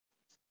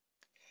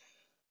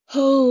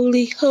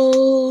Holy,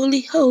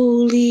 holy,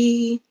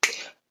 holy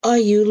are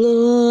you,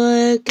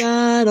 Lord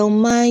God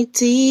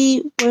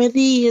Almighty.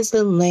 Worthy is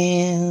the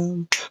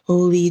Lamb.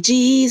 Holy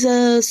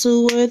Jesus,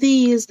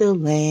 worthy is the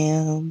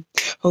Lamb.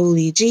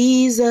 Holy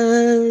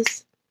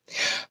Jesus.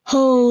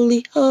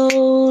 Holy,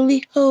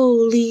 holy,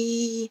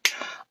 holy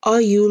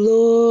are you,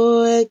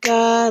 Lord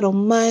God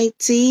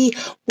Almighty.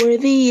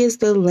 Worthy is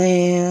the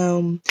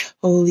Lamb.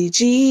 Holy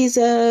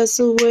Jesus,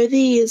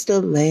 worthy is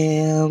the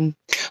Lamb.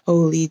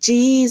 Holy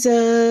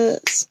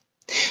Jesus.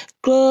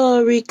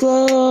 Glory,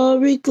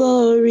 glory,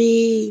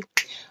 glory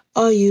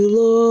are you,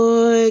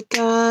 Lord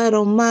God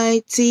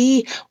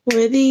Almighty.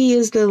 Worthy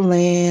is the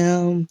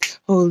Lamb.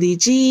 Holy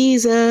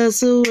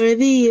Jesus,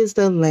 worthy is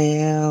the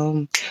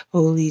Lamb.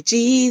 Holy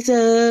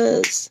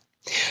Jesus.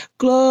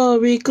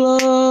 Glory,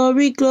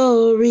 glory,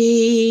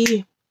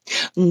 glory.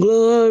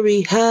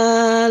 Glory,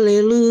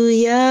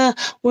 hallelujah.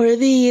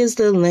 Worthy is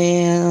the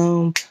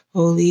Lamb.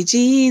 Holy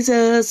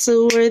Jesus,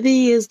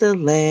 worthy is the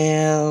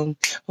Lamb.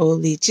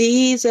 Holy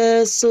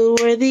Jesus,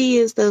 worthy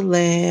is the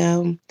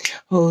Lamb.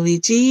 Holy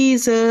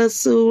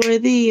Jesus,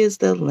 worthy is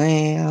the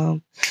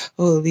Lamb.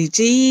 Holy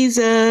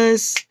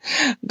Jesus.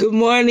 Good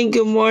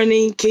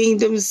morning,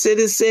 kingdom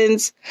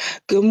citizens.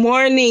 Good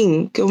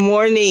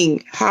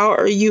morning. How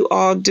are you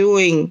all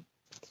doing?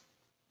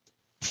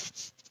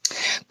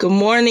 Good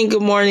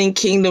morning,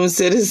 kingdom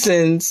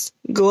citizens.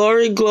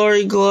 Glory,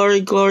 glory,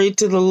 glory, glory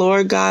to the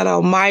Lord God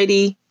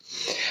Almighty.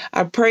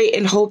 I pray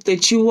and hope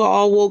that you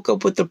all woke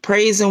up with the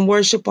praise and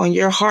worship on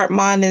your heart,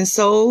 mind, and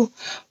soul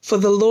for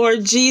the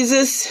Lord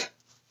Jesus,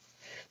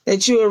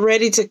 that you are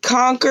ready to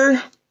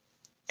conquer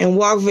and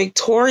walk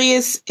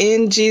victorious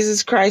in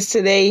Jesus Christ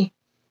today.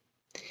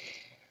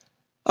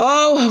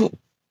 Oh,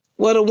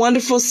 what a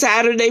wonderful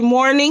Saturday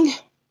morning.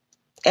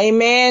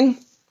 Amen.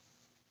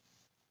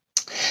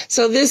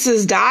 So this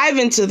is Dive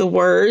into the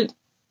Word,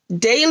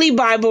 daily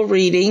Bible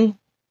reading,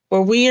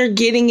 where we are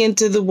getting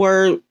into the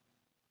Word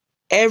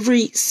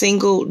every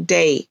single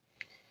day.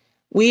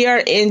 We are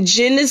in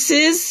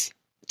Genesis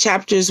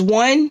chapters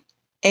 1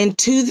 and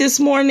 2 this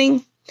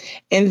morning,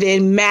 and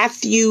then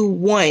Matthew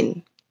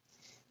 1.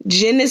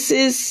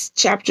 Genesis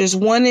chapters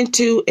 1 and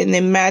 2, and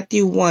then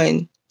Matthew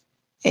 1.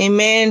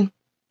 Amen.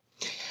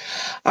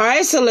 All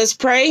right, so let's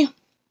pray.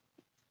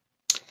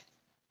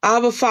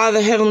 Abba,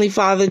 Father, Heavenly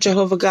Father,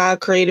 Jehovah God,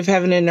 creator of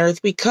heaven and earth,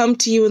 we come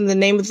to you in the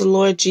name of the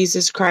Lord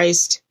Jesus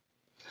Christ.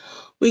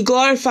 We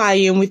glorify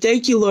you and we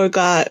thank you, Lord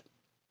God,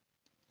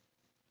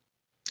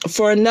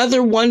 for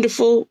another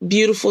wonderful,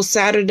 beautiful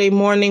Saturday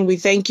morning. We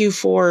thank you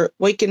for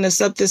waking us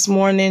up this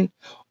morning,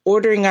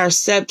 ordering our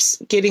steps,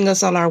 getting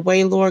us on our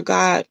way, Lord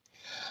God.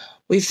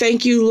 We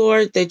thank you,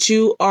 Lord, that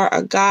you are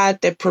a God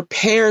that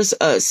prepares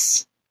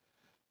us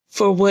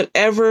for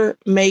whatever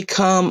may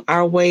come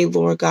our way,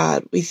 Lord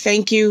God. We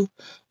thank you,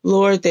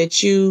 Lord,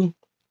 that you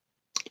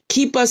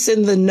keep us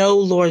in the know,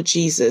 Lord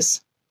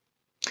Jesus.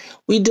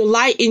 We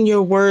delight in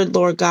your word,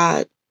 Lord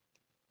God.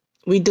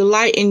 We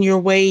delight in your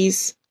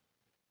ways,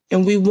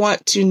 and we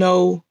want to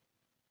know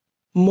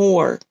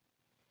more.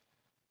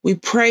 We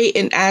pray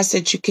and ask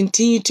that you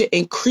continue to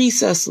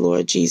increase us,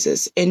 Lord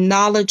Jesus, in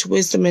knowledge,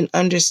 wisdom, and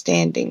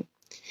understanding.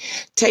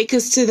 Take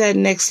us to that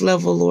next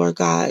level, Lord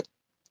God.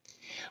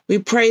 We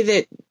pray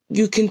that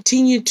you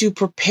continue to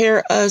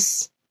prepare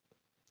us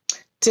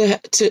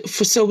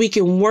so we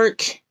can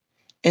work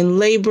and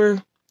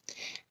labor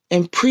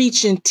and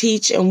preach and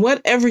teach and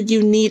whatever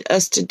you need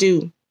us to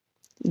do.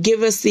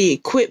 Give us the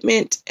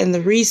equipment and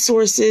the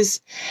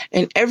resources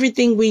and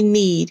everything we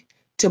need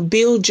to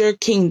build your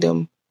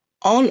kingdom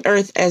on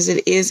earth as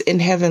it is in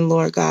heaven,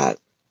 Lord God.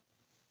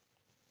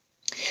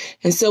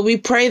 And so we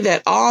pray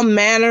that all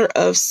manner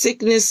of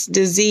sickness,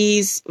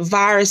 disease,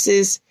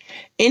 viruses,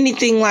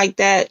 anything like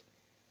that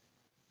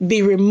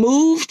be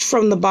removed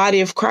from the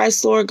body of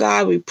Christ, Lord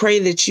God. We pray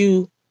that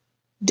you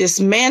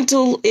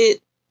dismantle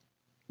it,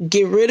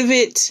 get rid of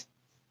it.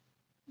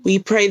 We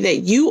pray that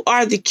you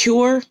are the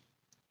cure.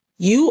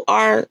 You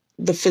are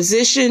the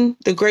physician,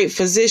 the great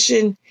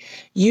physician.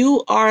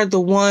 You are the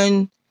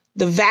one,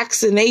 the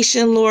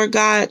vaccination, Lord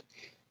God,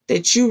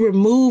 that you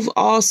remove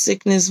all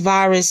sickness,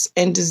 virus,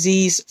 and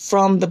disease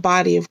from the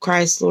body of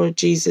Christ, Lord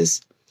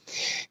Jesus.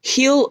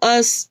 Heal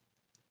us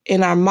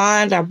in our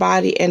mind, our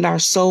body, and our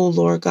soul,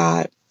 Lord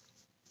God.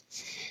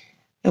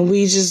 And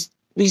we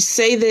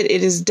say that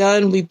it is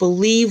done. We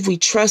believe, we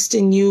trust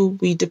in you,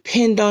 we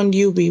depend on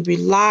you, we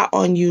rely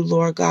on you,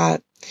 Lord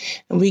God.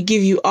 And we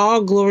give you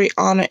all glory,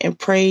 honor, and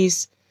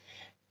praise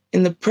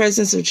in the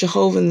presence of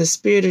Jehovah and the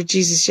Spirit of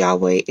Jesus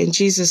Yahweh, in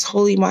Jesus'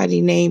 holy mighty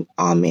name.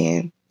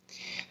 Amen.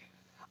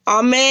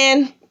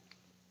 Amen.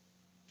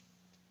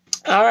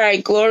 All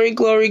right. Glory,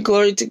 glory,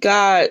 glory to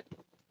God.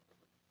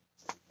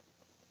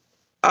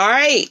 All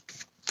right.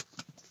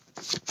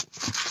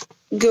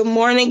 Good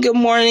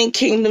morning,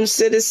 kingdom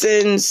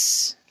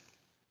citizens.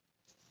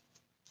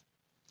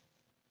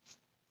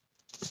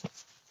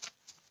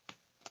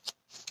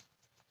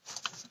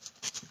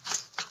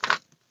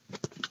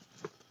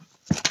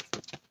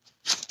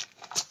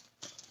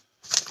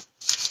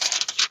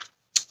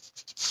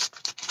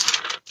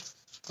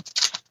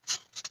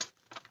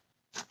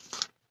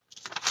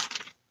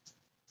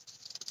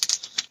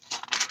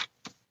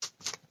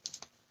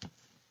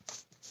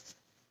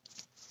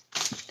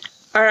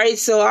 All right,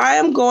 so I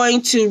am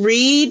going to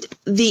read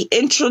the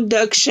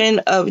introduction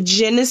of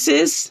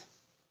Genesis.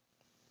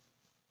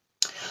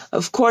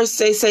 Of course,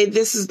 they say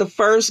this is the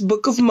first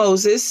book of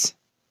Moses. It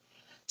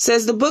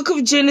says the book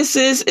of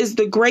Genesis is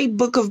the great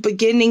book of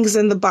beginnings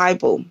in the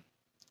Bible,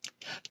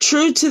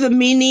 true to the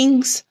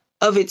meanings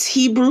of its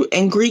Hebrew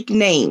and Greek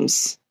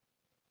names.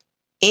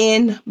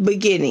 In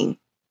beginning.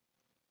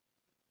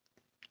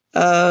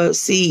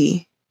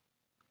 See.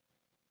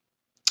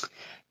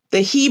 The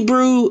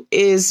Hebrew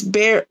is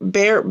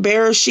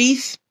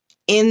Bereshith,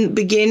 in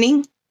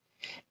beginning,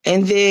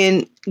 and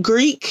then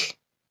Greek,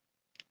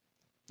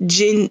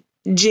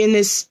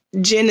 Genesis,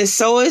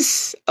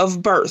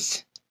 of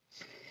birth.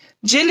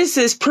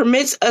 Genesis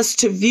permits us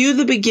to view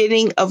the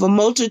beginning of a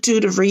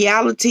multitude of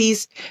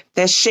realities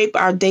that shape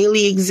our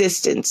daily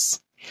existence.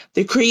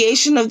 The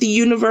creation of the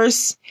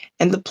universe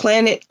and the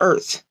planet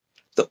Earth,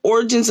 the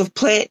origins of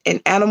plant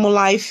and animal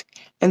life,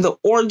 and the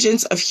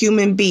origins of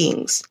human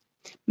beings.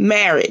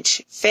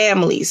 Marriage,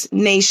 families,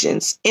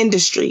 nations,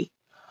 industry,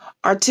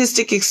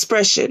 artistic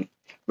expression,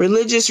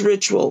 religious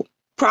ritual,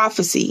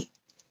 prophecy,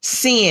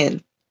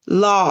 sin,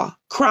 law,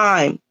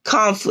 crime,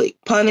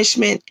 conflict,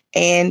 punishment,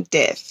 and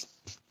death.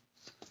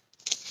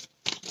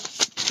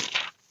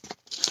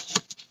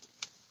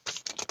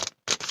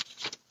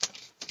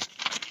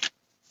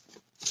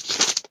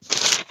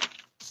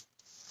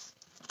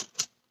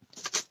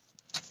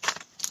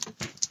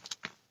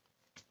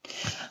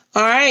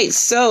 All right,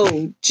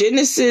 so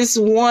Genesis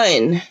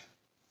 1.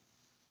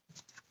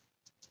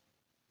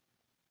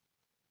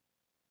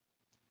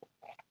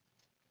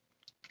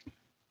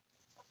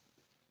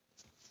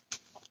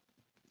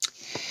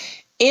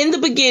 In the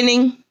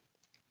beginning,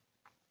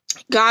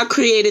 God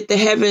created the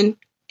heaven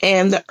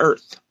and the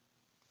earth.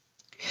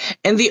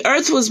 And the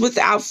earth was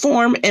without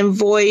form and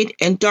void,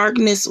 and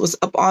darkness was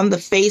upon the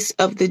face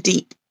of the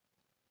deep.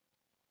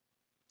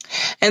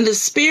 And the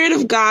Spirit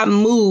of God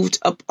moved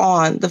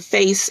upon the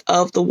face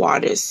of the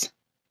waters.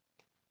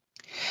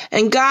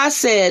 And God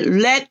said,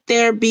 "Let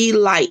there be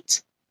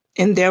light."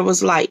 And there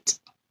was light.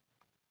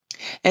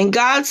 And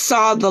God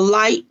saw the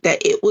light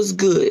that it was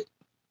good.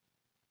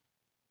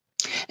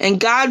 And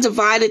God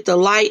divided the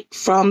light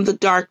from the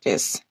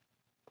darkness.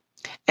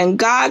 And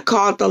God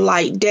called the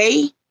light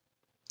day,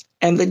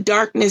 and the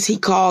darkness he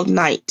called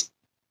night.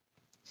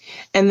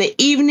 And the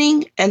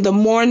evening and the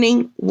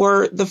morning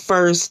were the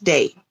first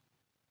day.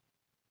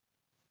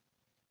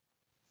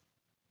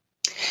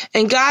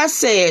 And God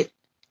said,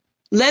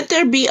 "Let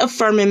there be a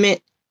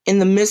firmament in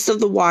the midst of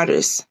the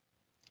waters,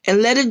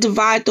 and let it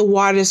divide the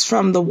waters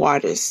from the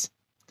waters."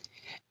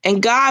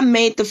 And God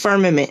made the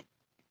firmament,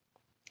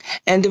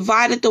 and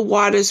divided the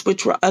waters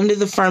which were under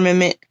the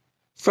firmament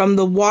from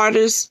the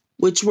waters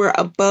which were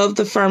above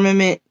the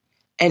firmament,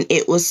 and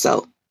it was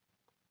so.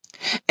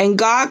 And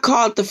God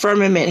called the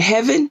firmament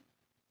heaven,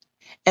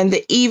 and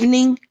the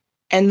evening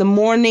and the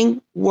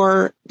morning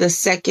were the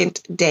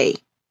second day.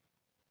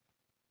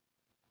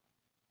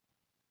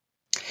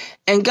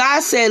 And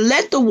God said,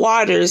 "Let the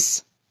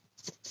waters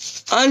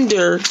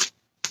under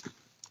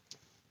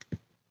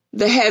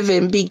the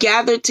heaven be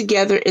gathered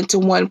together into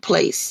one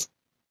place,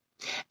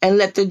 and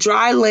let the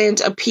dry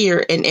land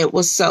appear," and it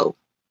was so.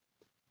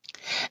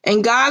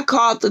 And God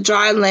called the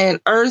dry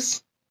land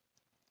earth,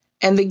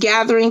 and the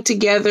gathering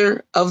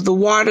together of the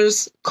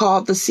waters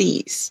called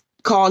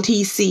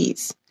he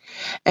seas.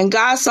 And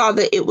God saw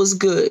that it was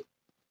good.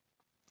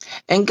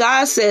 And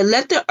God said,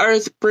 "Let the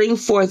earth bring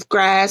forth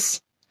grass,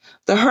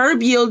 the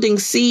herb yielding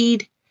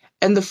seed,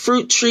 and the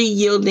fruit tree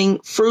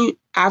yielding fruit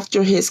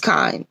after his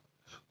kind,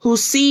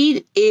 whose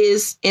seed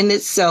is in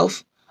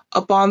itself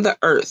upon the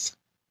earth."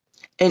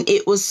 And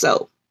it was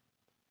so.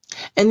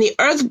 And the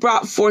earth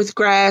brought forth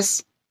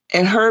grass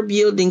and herb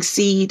yielding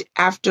seed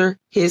after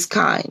his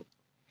kind,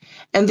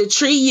 and the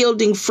tree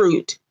yielding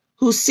fruit,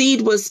 whose seed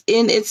was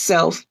in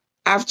itself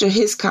after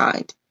his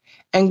kind.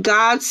 And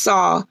God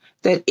saw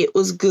that it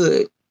was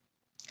good.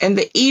 And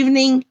the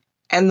evening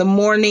and the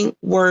morning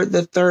were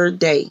the third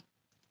day.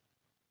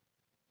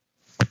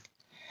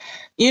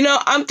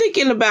 I'm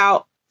thinking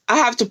about, I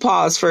have to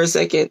pause for a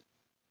second.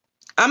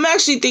 I'm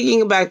actually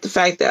thinking about the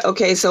fact that,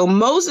 okay, so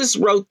Moses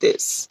wrote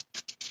this.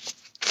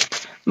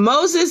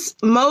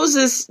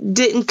 Moses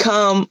didn't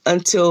come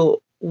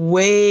until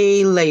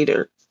way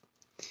later.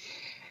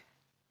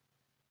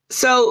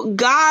 So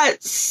God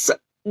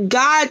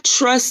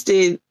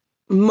trusted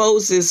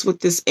Moses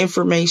with this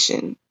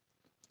information.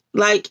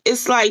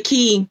 It's like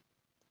he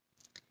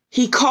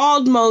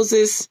called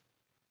Moses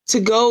to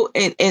go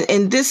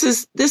and this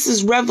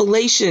is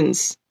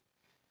revelations,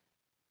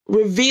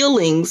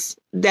 revealings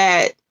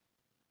that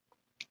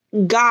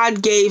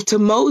God gave to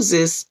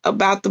Moses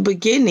about the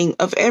beginning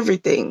of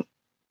everything.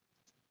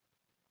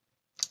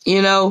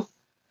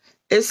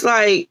 It's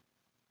like,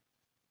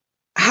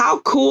 how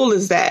cool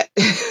is that?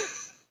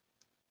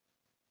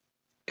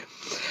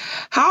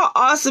 How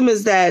awesome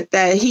is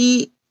that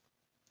he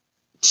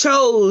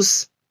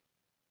chose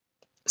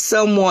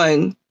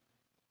someone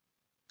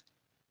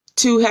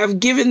to have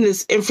given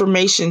this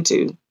information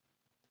to,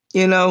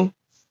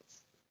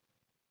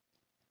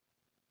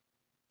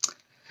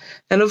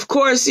 And of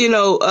course,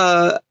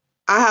 I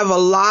have a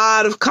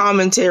lot of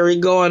commentary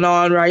going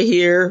on right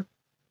here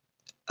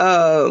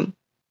for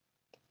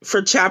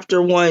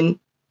chapter 1.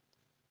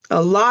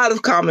 A lot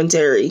of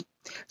commentary.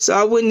 So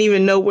I wouldn't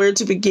even know where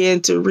to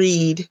begin to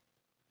read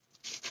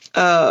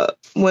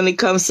when it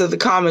comes to the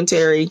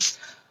commentary.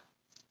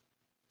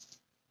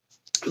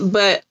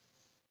 But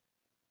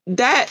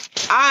that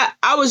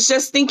I was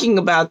just thinking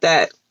about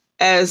that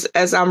as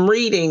I'm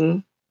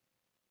reading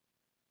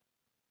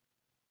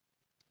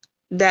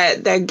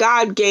that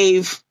God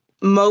gave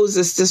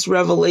Moses this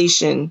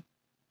revelation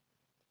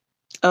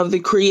of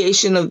the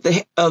creation of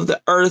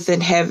the earth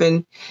and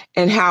heaven,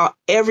 and how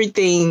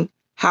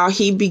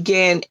he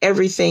began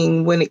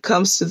everything when it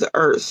comes to the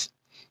earth,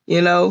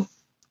 And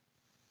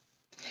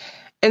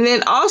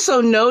then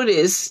also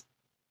notice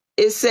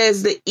it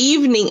says the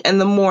evening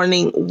and the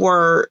morning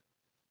were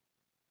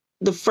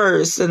the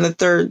first and the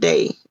third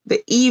day.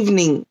 The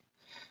evening.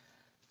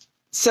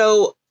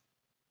 So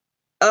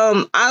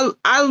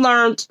I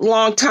learned a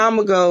long time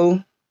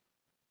ago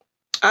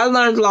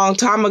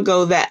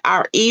that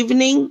our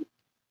evening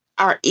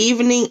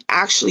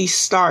actually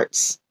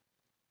starts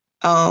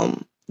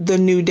the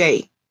new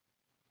day.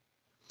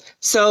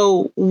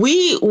 So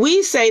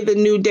we say the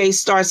new day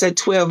starts at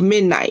 12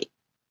 midnight,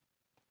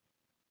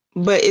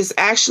 but it's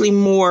actually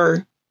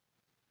more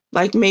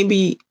like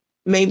maybe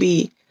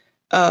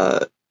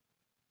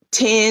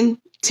 10,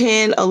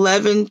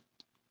 11,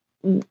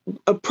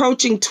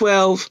 approaching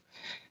 12.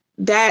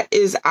 That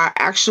is our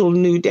actual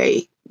new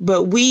day.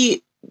 But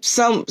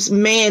some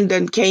man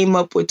done came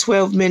up with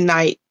 12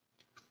 midnight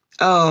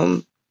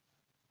as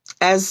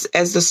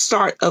the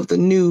start of a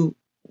new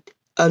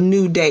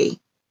day,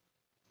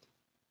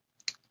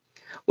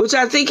 which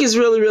I think is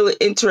really, really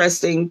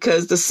interesting,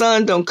 because the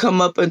sun don't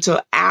come up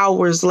until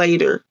hours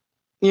later.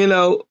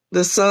 The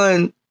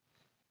sun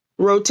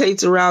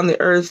rotates around the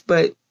earth,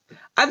 but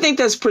I think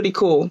that's pretty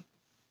cool.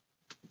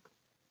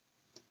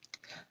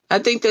 I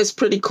think that's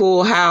pretty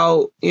cool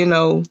how, and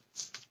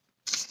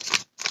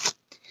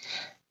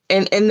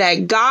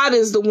that God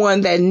is the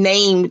one that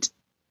named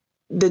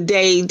the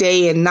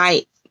day and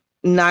night,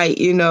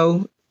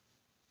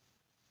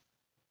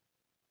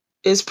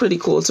 it's pretty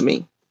cool to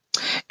me.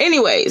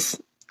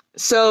 Anyways,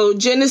 so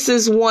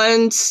Genesis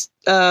 1,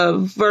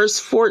 verse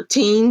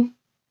 14.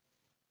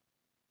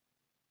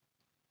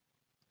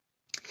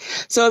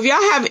 So if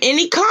y'all have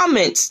any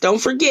comments, don't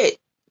forget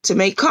to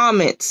make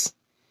comments.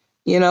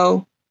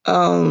 I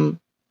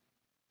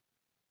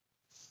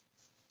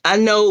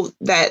know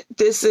that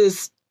this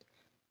is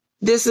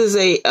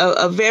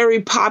a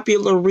very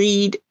popular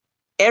read.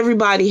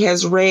 Everybody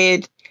has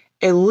read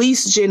at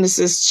least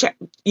Genesis,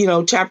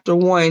 chapter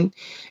 1.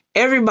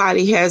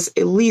 Everybody has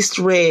at least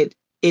read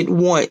it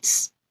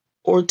once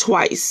or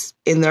twice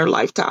in their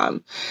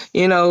lifetime,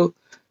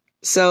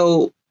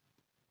 so,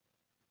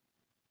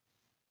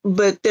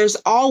 but there's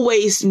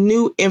always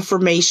new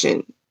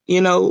information,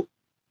 new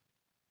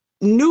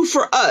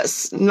for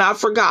us, not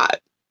for God.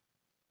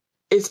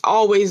 It's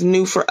always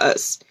new for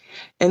us.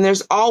 And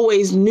there's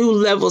always new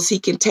levels he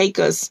can take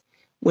us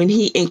when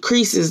he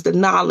increases the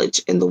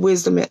knowledge and the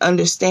wisdom and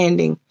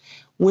understanding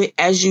when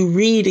you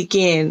read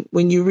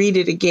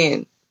it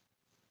again.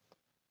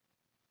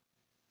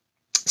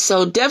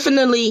 So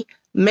definitely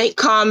make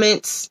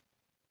comments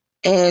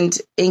and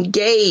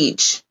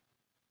engage.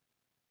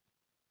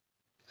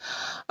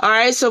 All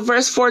right, so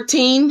verse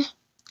 14.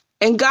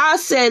 And God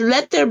said,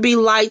 let there be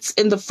lights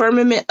in the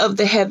firmament of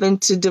the heaven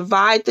to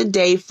divide the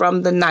day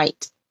from the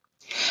night.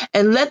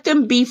 And let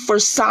them be for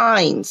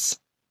signs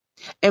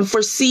and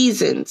for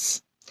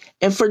seasons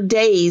and for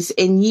days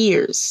and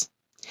years.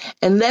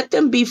 And let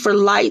them be for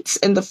lights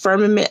in the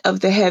firmament of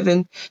the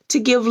heaven to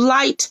give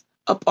light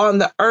upon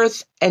the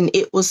earth. And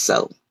it was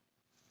so.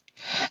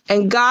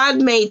 And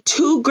God made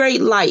 2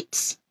 great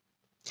lights,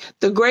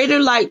 the greater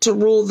light to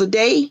rule the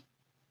day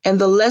and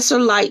the lesser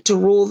light to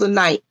rule the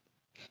night.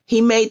 He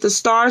made the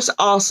stars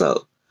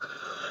also.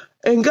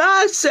 And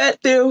God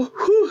set them,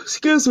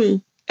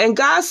 and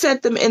God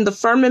set them in the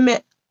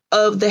firmament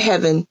of the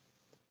heaven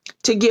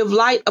to give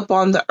light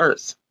upon the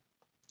earth,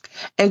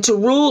 and to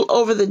rule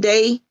over the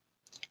day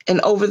and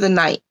over the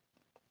night,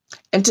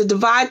 and to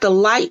divide the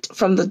light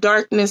from the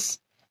darkness.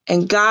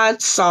 And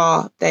God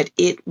saw that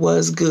it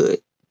was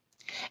good.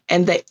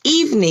 And the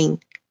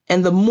evening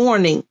and the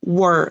morning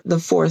were the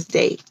 4th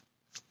day.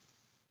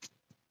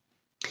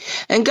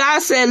 And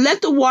God said,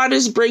 let the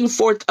waters bring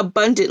forth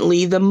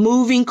abundantly the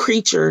moving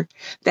creature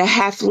that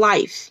hath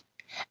life,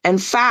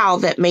 and fowl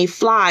that may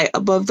fly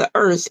above the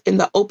earth in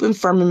the open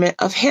firmament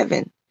of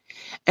heaven.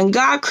 And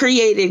God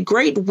created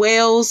great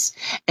whales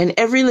and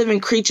every living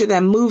creature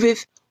that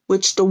moveth,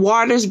 which the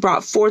waters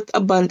brought forth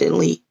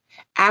abundantly,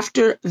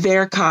 after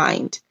their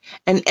kind,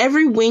 and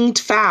every winged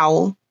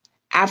fowl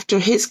after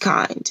his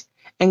kind.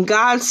 And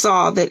God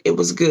saw that it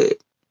was good.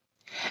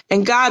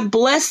 And God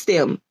blessed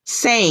them,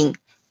 saying,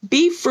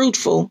 be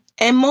fruitful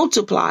and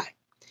multiply,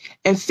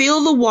 and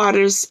fill the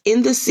waters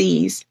in the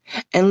seas,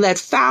 and let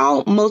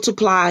fowl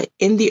multiply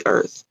in the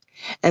earth.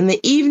 And the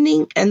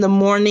evening and the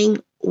morning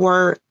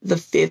were the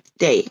 5th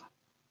day.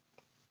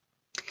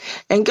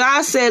 And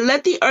God said,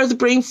 let the earth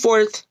bring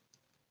forth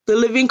the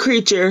living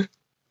creature,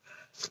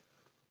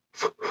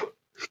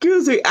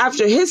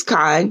 after his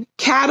kind,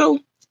 cattle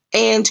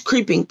and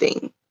creeping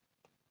thing,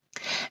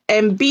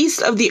 and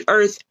beasts of the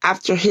earth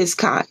after his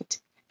kind.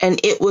 And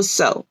it was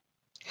so.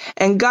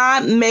 And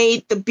God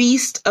made the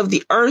beast of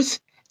the earth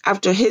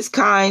after his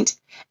kind,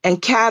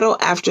 and cattle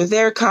after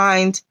their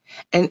kind,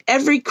 and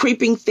every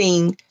creeping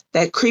thing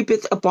that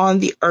creepeth upon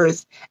the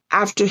earth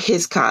after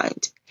his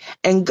kind.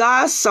 And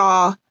God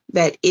saw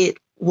that it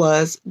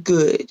was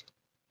good.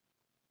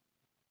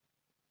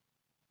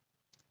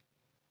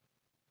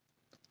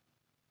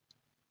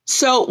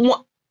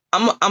 So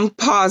I'm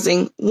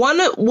pausing. One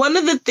of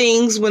the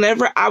things,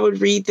 whenever I would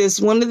read this,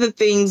 one of the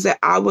things that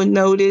I would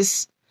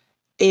notice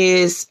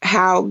is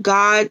how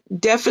God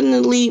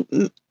definitely,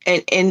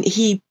 and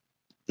he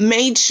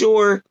made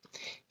sure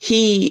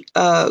he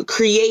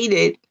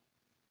created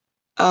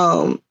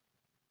the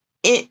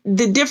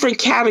different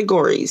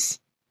categories.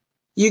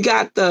 You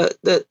got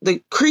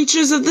the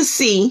creatures of the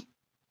sea,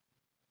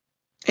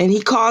 and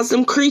he calls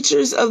them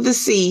creatures of the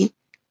sea.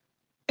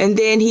 And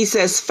then he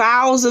says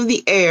fowls of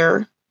the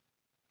air,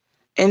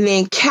 and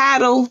then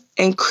cattle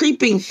and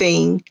creeping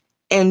thing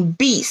and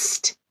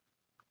beast.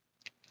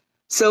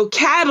 So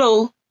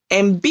cattle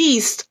and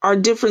beast are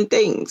different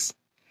things.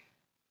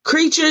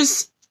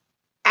 Creatures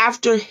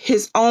after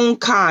his own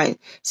kind.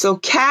 So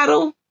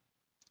cattle,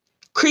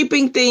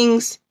 creeping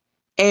things,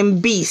 and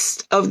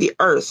beast of the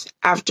earth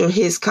after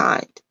his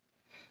kind.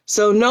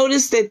 So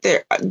notice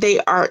that they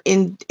are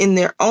in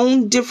their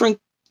own different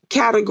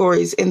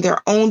categories, in their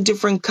own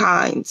different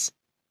kinds.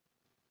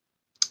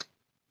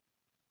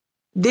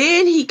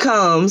 Then he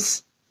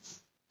comes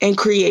and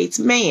creates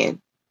man.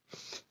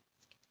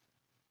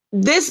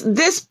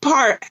 This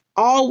part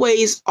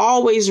always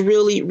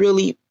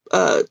really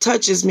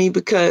touches me,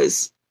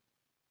 because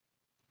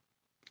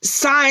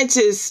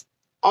scientists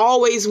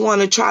always want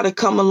to try to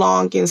come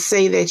along and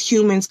say that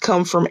humans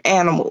come from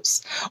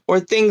animals or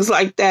things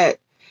like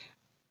that.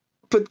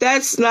 But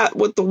that's not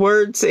what the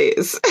word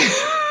says.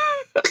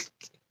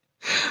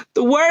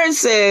 The word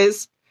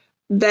says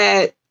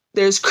that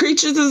there's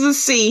creatures of the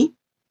sea,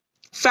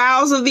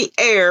 fowls of the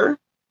air,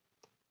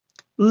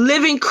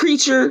 living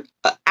creature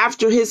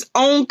after his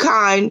own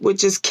kind,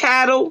 which is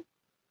cattle,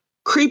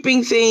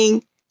 creeping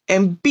thing,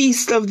 and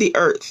beast of the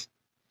earth.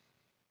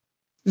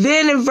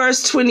 Then in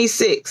verse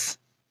 26,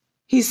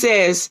 he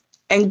says,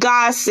 and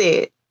God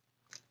said,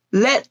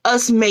 let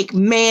us make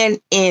man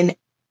in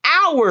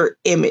our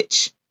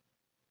image.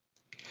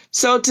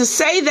 So to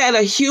say that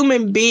a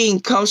human being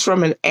comes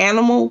from an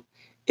animal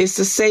is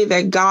to say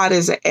that God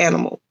is an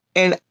animal.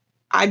 And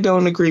I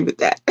don't agree with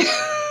that.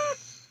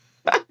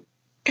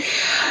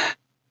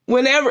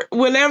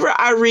 Whenever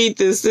I read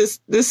this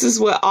is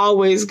what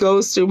always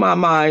goes through my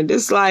mind.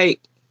 It's like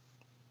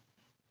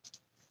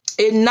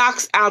it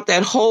knocks out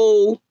that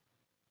whole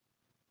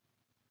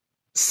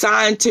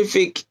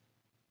scientific,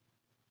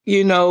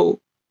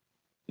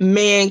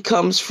 man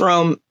comes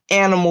from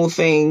animal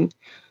thing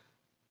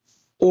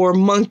or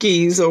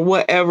monkeys or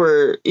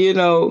whatever,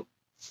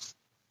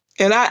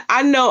 And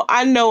I know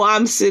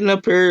I'm sitting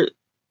up here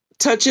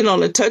touching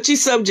on a touchy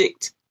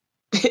subject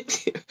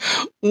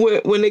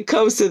when it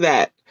comes to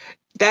that.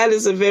 That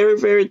is a very,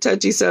 very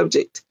touchy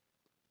subject.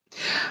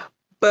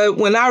 But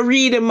when I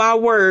read in my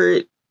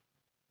word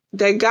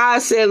that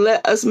God said,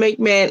 let us make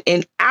man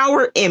in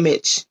our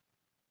image,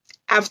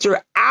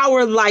 after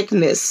our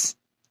likeness,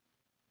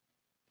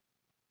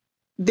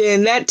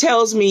 then that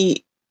tells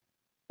me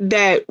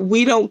that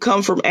we don't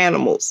come from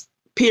animals,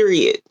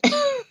 period,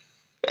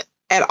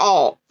 at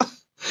all.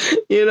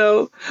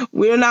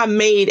 We're not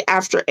made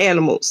after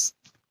animals,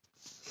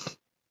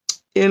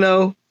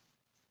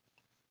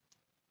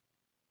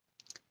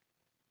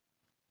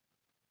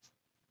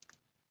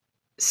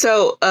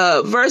 So,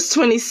 verse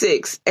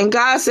 26, and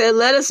God said,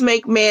 let us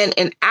make man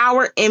in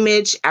our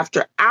image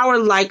after our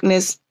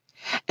likeness,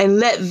 and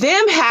let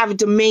them have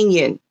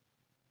dominion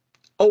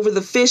over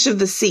the fish of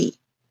the sea,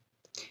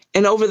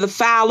 and over the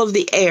fowl of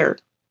the air,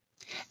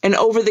 and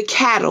over the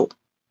cattle,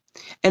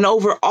 and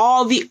over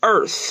all the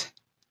earth,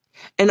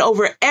 and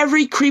over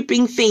every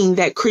creeping thing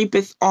that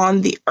creepeth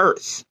on the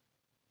earth.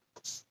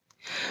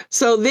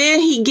 So then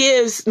he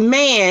gives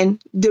man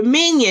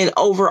dominion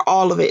over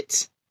all of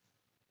it.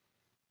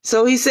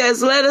 So he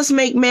says, let us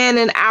make man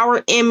in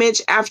our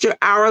image after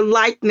our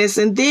likeness.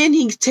 And then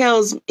he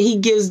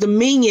gives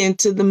dominion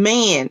to the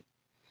man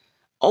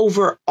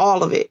over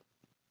all of it.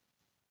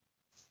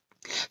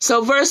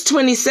 So verse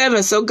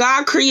 27, so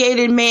God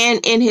created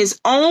man in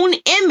his own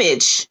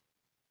image.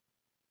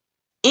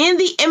 In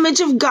the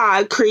image of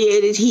God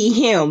created he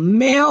him,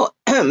 male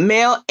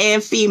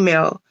and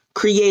female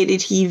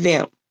created he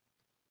them.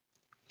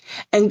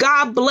 And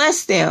God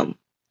blessed them.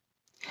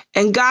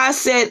 And God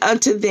said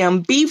unto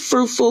them, be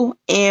fruitful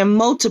and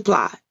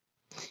multiply,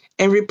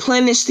 and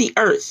replenish the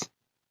earth,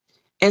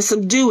 and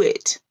subdue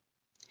it,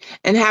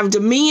 and have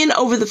dominion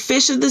over the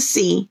fish of the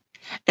sea,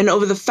 and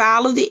over the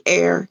fowl of the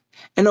air,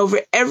 and over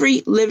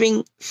every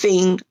living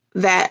thing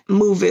that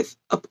moveth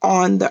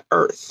upon the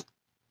earth.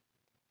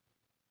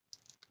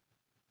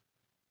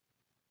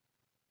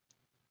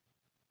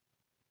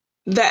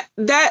 That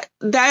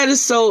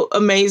is so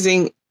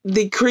amazing.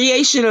 The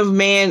creation of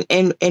man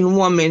and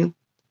woman.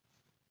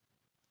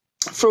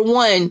 For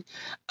one,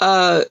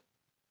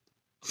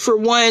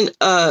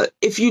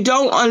 if you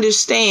don't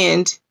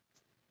understand,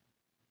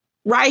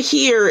 right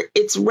here,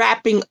 it's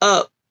wrapping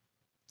up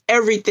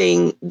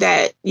everything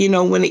that,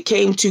 when it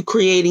came to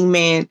creating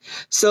man.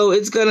 So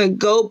it's going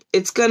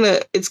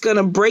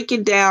to break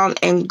it down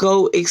and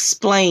go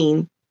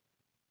explain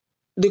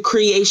the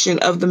creation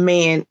of the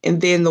man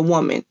and then the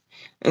woman.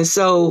 And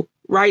so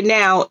right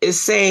now it's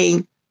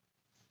saying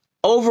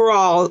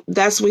overall,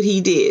 that's what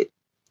he did.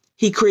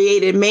 He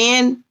created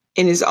man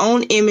in his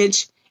own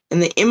image. In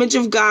the image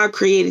of God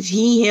created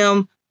he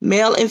him,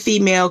 male and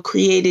female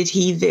created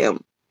he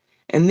them.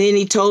 And then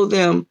he told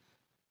them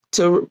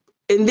and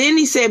then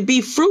he said, be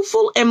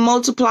fruitful and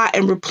multiply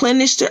and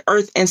replenish the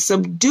earth and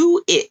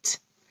subdue it.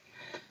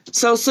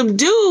 So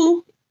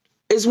subdue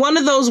is one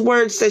of those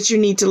words that you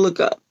need to look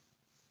up.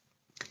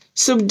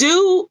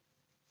 Subdue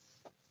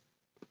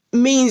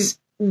means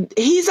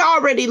he's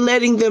already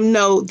letting them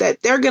know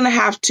that they're going to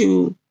have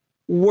to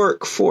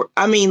work for,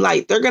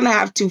 they're going to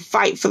have to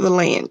fight for the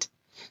land.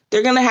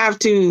 They're going to have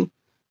to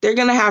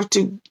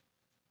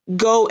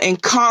go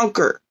and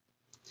conquer.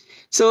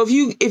 So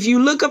if you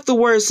look up the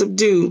word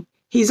subdue,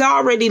 he's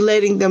already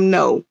letting them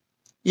know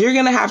you're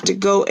going to have to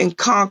go and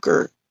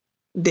conquer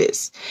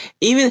this.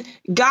 Even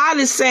God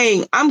is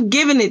saying, I'm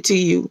giving it to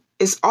you.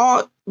 It's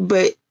all,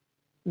 but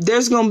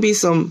there's going to be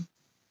some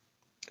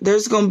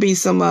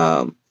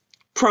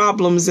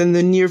problems in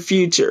the near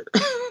future.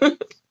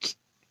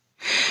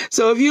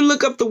 So if you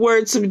look up the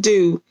word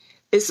subdue,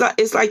 it's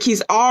like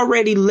he's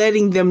already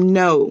letting them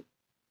know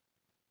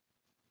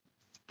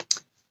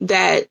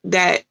that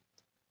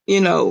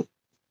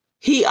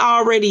he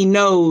already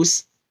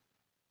knows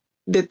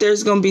that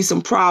there's going to be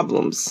some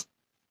problems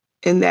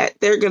and that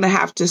they're going to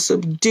have to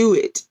subdue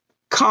it,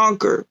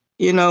 conquer,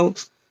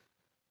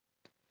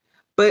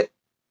 But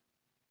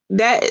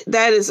that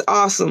is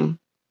awesome.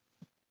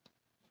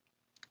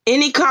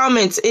 Any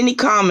comments?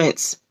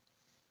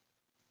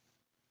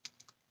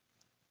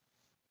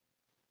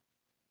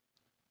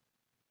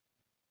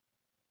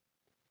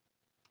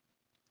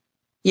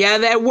 Yeah,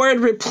 that word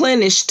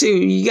replenish too.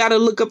 You got to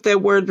look up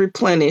that word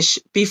replenish.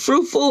 Be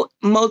fruitful,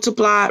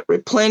 multiply,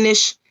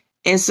 replenish,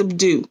 and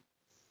subdue.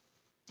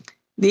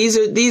 These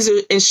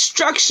are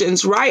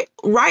instructions right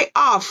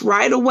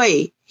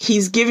away.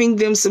 He's giving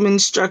them some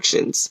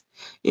instructions,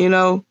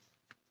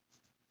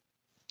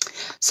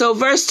 So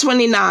verse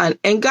 29,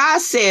 and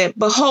God said,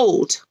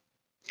 behold,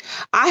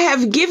 I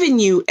have given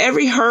you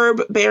every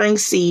herb bearing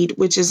seed,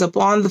 which is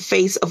upon the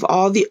face of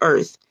all the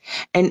earth,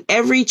 and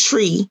every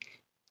tree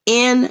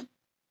in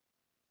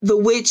the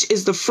which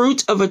is the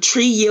fruit of a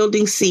tree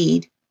yielding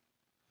seed.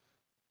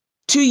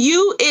 To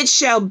you it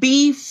shall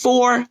be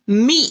for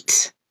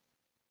meat.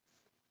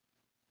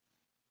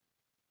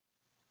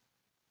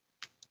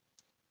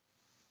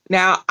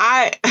 Now,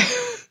 I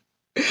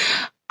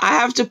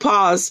have to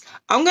pause.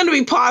 I'm going to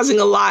be pausing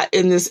a lot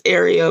in this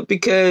area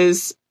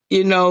because,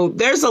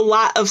 there's a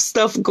lot of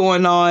stuff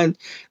going on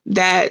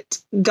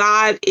that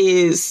God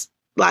is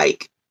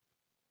like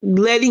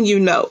letting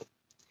you know.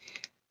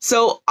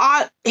 So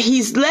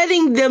he's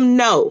letting them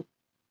know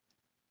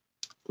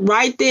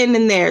right then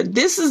and there.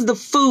 This is the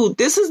food.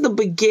 This is the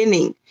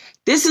beginning.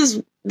 This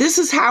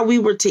is how we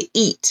were to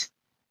eat.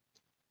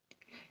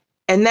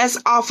 And that's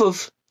off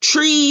of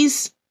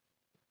trees.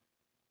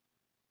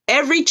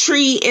 Every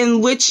tree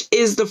in which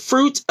is the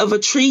fruit of a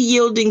tree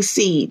yielding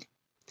seed.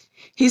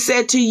 He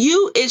said, to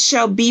you it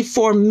shall be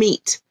for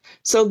meat.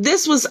 So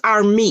this was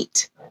our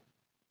meat.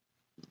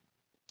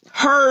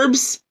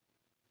 Herbs,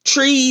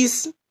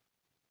 trees,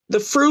 the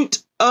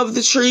fruit of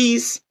the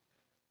trees.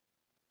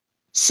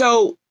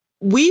 So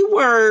we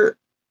were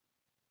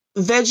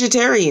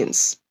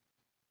vegetarians.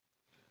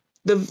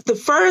 The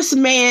first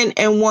man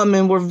and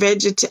woman were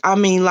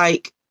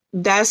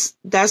that's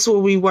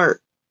what we were,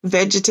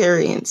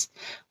 vegetarians.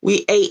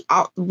 We ate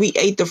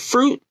the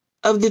fruit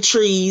of the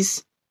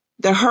trees,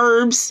 the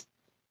herbs.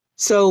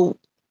 So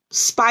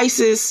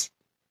spices,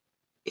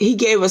 he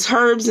gave us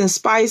herbs and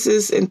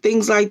spices and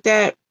things like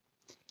that.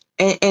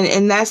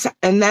 And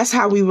that's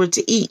how we were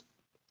to eat.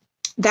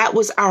 That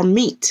was our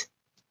meat.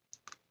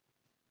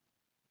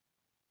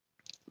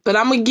 But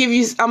I'm going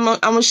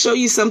to show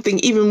you something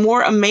even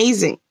more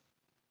amazing.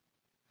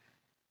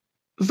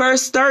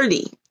 Verse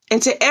 30,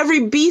 and to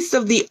every beast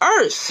of the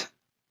earth,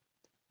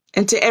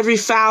 and to every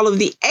fowl of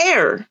the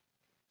air,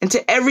 and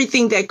to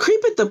everything that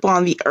creepeth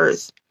upon the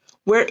earth,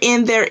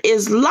 wherein there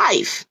is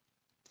life,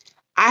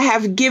 I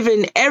have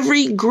given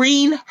every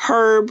green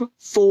herb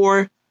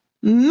for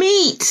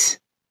meat.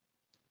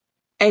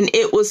 And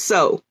it was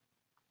so.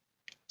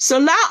 So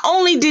not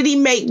only did he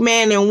make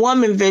man and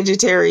woman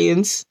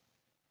vegetarians,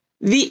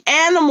 the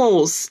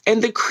animals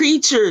and the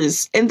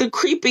creatures and the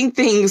creeping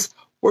things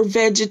were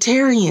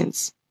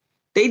vegetarians.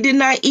 They did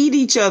not eat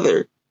each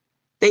other.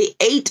 They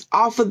ate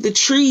off of the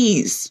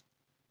trees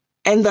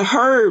and the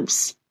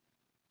herbs.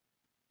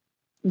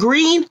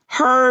 Green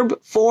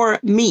herb for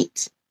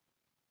meat.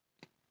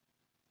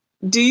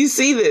 Do you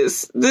see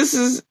this? This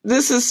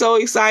is so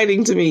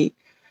exciting to me.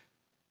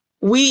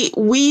 We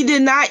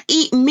did not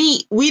eat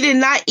meat. We did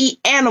not eat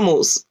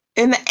animals.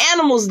 And the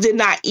animals did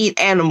not eat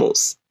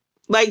animals.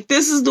 Like,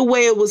 this is the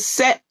way it was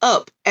set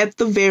up at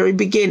the very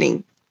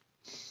beginning.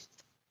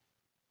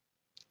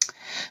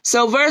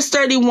 So verse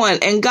 31,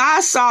 and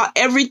God saw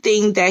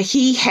everything that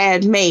he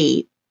had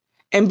made,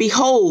 and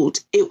behold,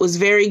 it was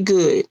very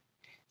good.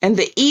 And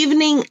the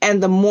evening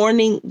and the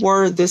morning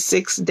were the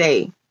sixth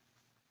day.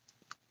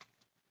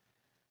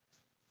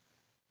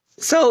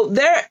 So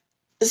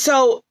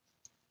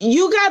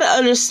you got to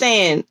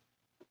understand,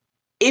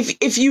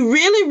 if you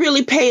really,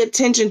 really pay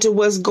attention to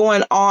what's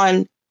going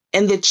on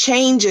and the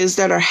changes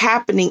that are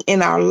happening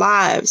in our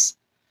lives,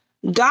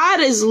 God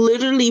is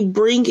literally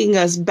bringing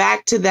us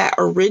back to that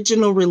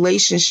original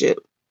relationship.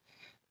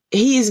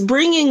 He's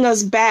bringing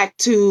us back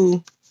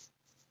to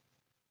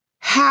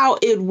how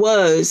it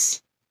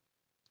was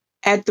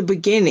at the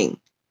beginning.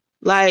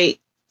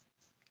 Like,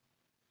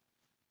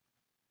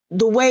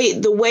 the way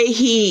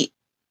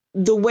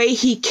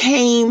he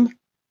came,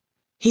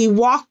 he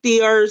walked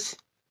the earth,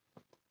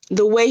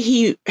 the way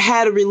he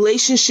had a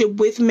relationship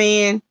with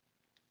man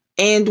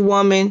and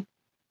woman.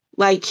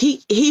 Like,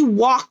 he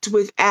walked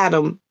with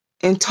Adam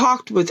and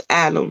talked with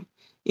Adam,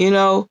 you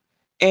know,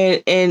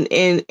 and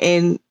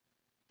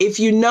if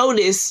you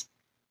notice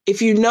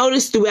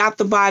throughout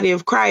the body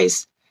of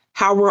Christ,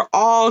 how we're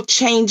all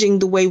changing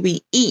the way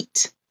we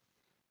eat,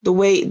 the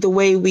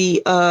way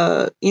we,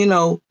 you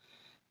know,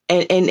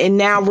 and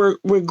now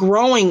we're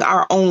growing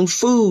our own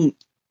food.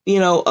 You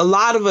know, a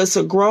lot of us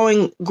are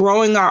growing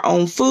our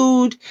own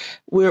food.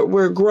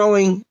 We're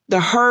growing the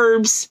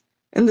herbs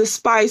and the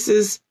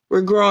spices.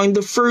 We're growing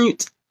the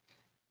fruit,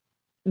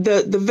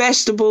 the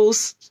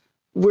vegetables.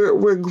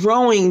 We're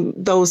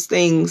growing those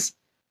things,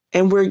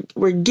 and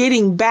we're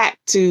getting back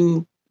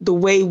to the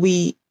way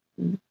we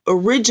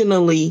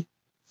originally,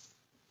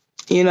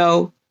 you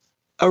know,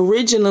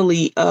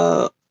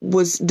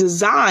 was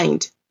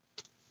designed.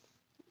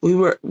 We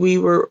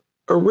were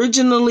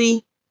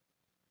originally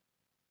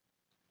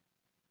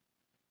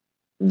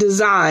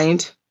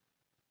designed,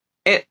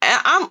 and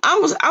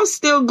I'm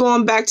still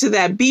going back to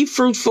that: be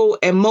fruitful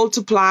and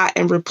multiply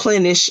and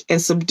replenish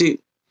and subdue.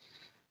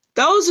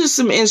 Those are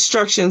some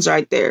instructions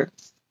right there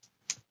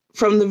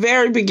from the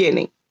very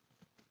beginning.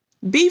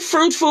 Be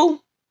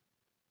fruitful,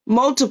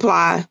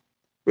 multiply,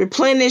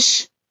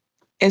 replenish,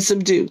 and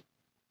subdue.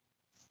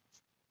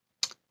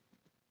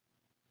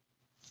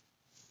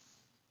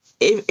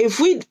 If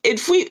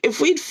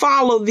we'd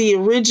follow the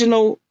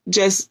original,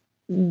 just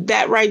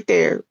that right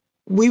there,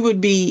 we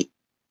would be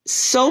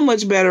so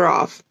much better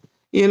off,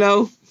 you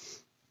know.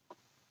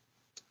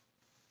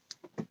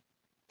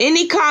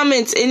 Any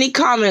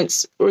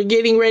comments? We're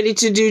getting ready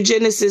to do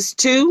Genesis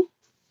 2.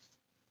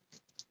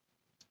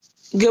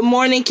 Good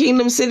morning,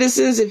 Kingdom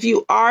citizens. If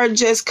you are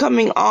just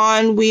coming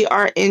on, we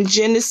are in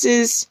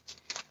Genesis.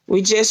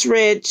 We just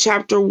read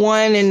chapter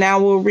 1, and now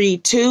we'll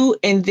read 2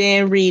 and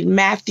then read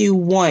Matthew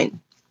 1.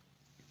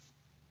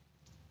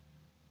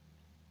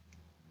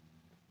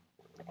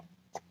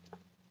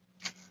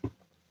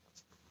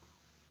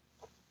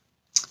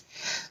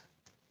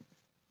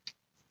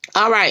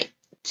 All right,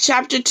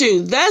 chapter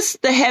 2. Thus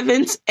the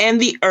heavens and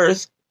the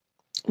earth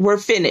were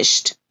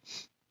finished,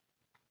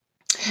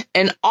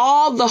 and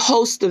all the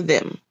host of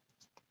them.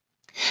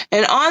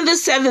 And on the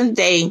seventh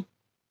day,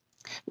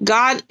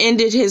 God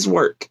ended his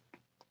work,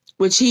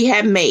 which he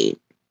had made.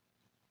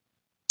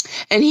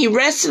 And he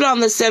rested on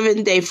the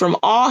seventh day from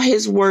all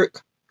his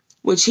work,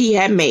 which he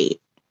had made.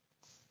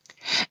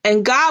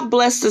 And God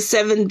blessed the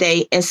seventh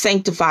day and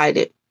sanctified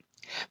it,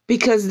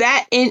 because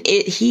that in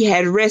it he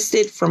had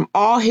rested from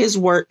all his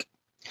work,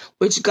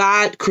 which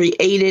God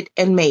created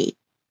and made.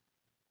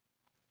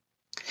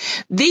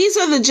 These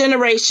are the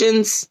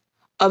generations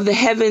of the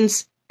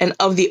heavens and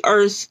of the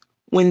earth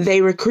when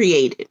they were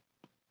created,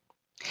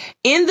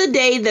 in the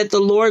day that the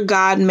Lord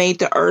God made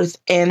the earth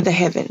and the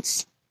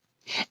heavens,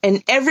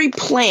 and every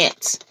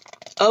plant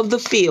of the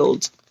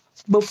field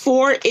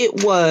before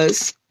it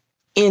was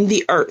in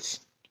the earth,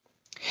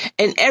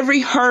 and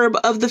every herb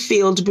of the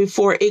field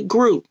before it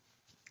grew.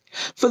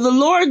 For the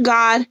Lord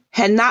God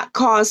had not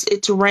caused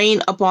it to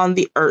rain upon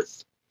the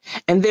earth,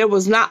 and there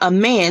was not a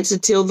man to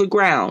till the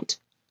ground.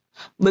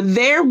 But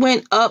there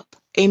went up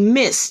a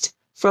mist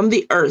from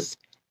the earth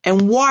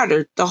and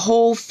watered the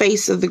whole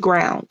face of the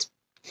ground.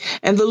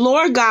 And the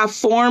Lord God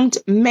formed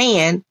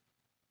man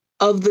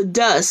of the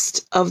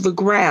dust of the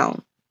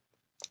ground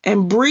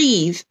and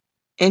breathed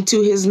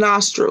into his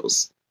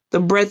nostrils the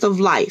breath of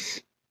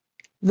life.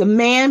 The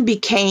man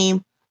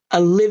became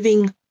a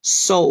living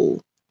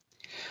soul.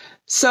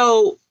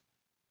 So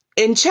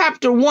in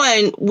chapter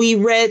 1, we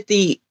read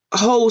the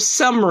whole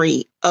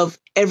summary of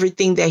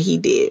everything that he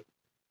did.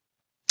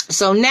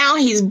 So now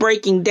he's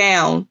breaking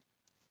down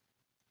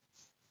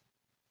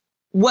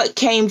what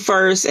came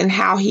first and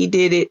how he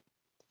did it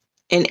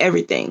and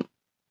everything.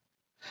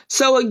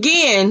 So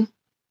again,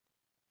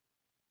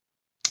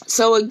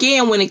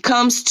 when it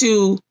comes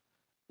to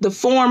the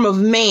form of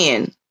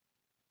man,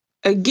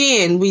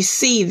 Again, we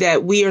see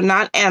that we are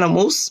not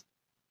animals.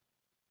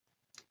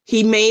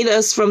 He made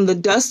us from the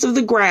dust of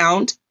the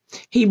ground.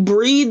 He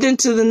breathed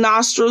into the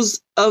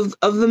nostrils of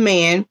the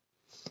man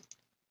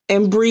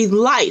and breathed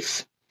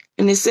life.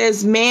 And it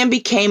says man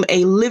became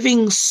a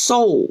living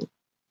soul.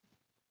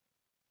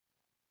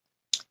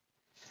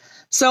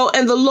 So,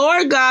 and the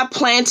Lord God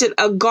planted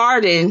a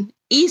garden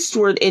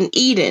eastward in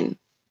Eden,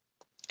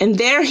 and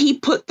there he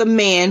put the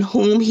man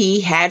whom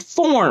he had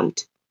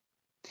formed.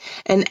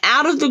 And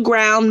out of the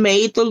ground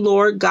made the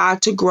Lord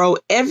God to grow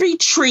every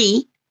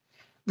tree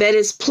that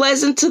is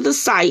pleasant to the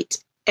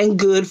sight and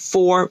good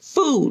for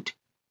food.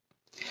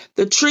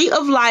 The tree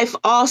of life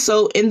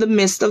also in the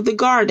midst of the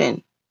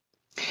garden,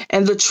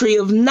 and the tree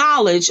of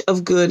knowledge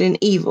of good and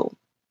evil.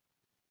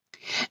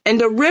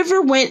 And a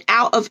river went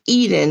out of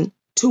Eden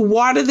to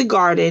water the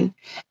garden,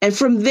 and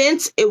from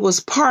thence it was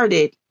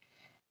parted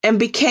and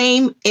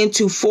became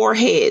into four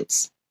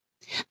heads.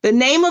 The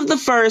name of the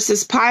first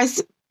is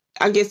Pison,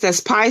 I guess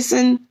that's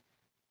Pison,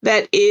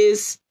 that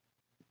is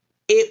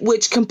it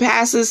which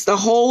compasses the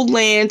whole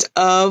land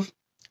of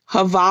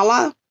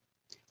Havilah,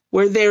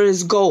 where there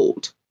is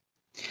gold.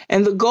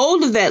 And the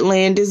gold of that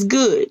land is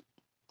good.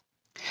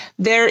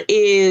 There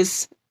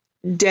is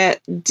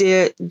Delium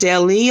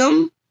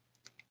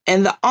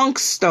and the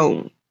onyx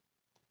stone.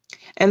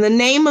 And the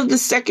name of the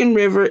second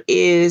river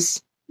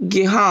is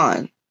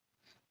Gihon.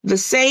 The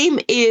same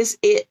is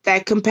it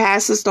that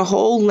compasses the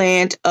whole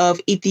land of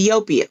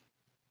Ethiopia.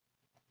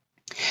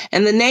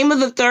 And the name of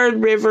the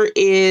third river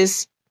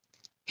is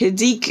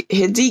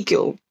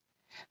Hiddekel.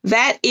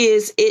 That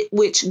is it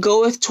which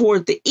goeth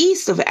toward the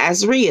east of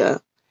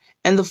Azria.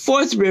 And the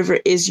fourth river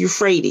is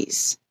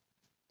Euphrates.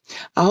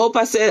 I hope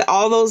I said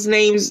all those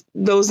names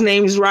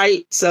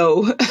right.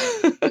 So,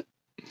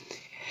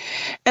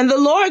 and the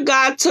Lord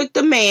God took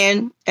the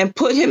man and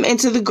put him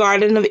into the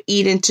Garden of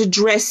Eden to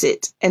dress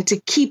it and to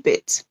keep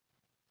it.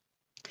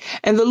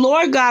 And the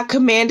Lord God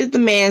commanded the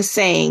man,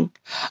 saying,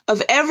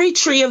 of every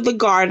tree of the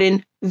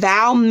garden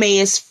thou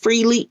mayest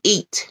freely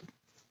eat,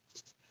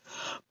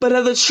 but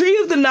of the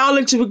tree of the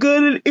knowledge of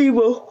good and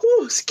evil,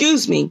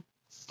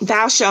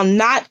 thou shalt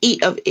not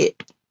eat of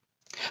it.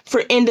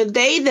 For in the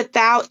day that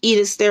thou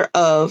eatest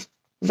thereof,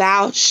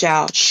 thou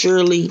shalt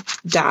surely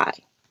die.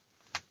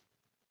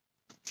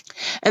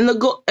 And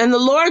the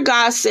Lord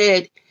God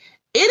said,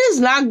 it is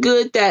not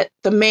good that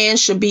the man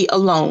should be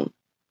alone.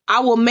 I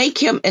will make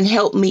him an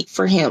helpmeet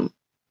for him.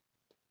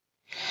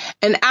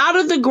 And out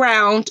of the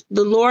ground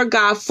the Lord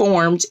God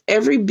formed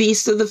every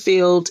beast of the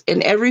field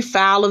and every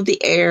fowl of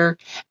the air,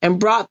 and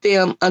brought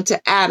them unto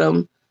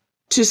Adam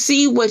to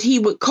see what he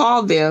would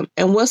call them.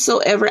 And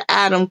whatsoever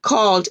Adam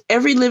called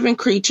every living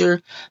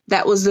creature,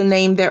 that was the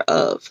name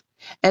thereof.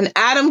 And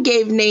Adam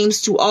gave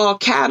names to all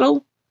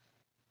cattle,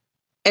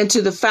 and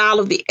to the fowl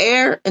of the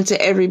air, and to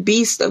every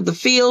beast of the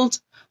field.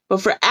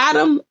 But for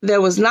Adam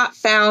there was not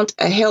found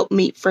a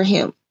helpmeet for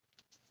him.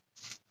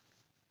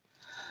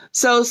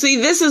 So see,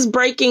 this is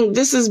breaking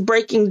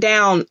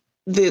down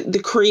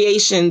the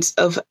creations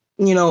of,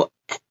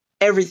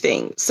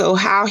 everything. So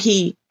how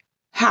he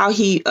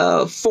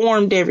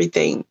formed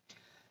everything.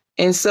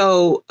 And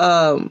so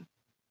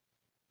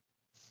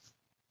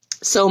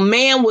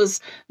man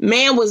was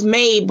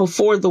made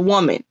before the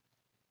woman.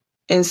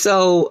 And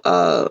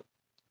so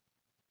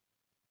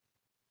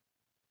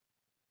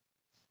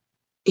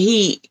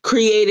he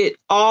created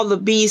all the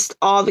beasts,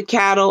 all the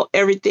cattle,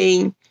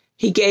 everything.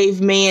 He gave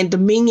man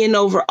dominion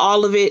over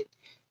all of it.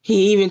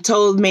 He even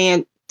told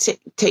man,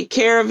 take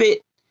care of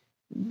it.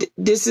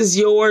 This is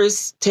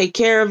yours. Take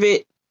care of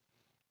it.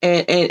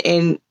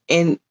 And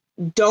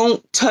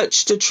don't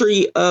touch the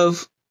tree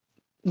of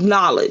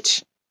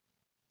knowledge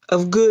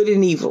of good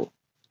and evil.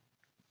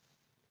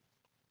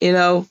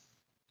 But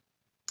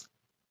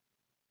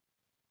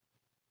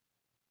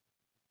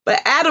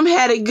Adam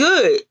had it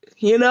good,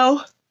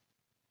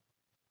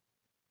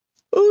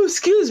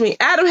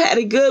 Adam had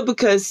it good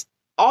because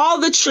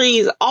all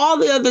the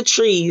other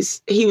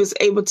trees he was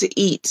able to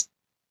eat,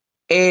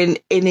 and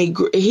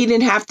he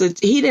didn't have to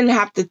he didn't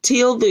have to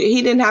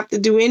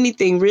do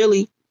anything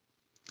really.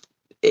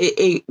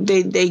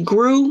 They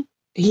grew.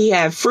 He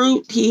had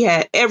fruit. He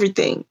had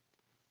everything,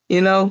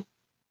 All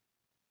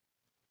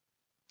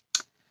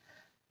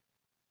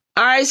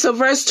right. So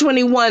verse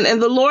 21,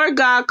 and the Lord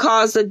God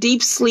caused a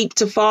deep sleep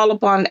to fall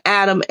upon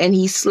Adam, and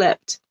he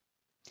slept.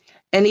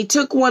 And he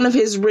took one of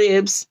his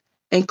ribs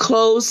and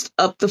closed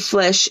up the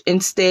flesh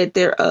instead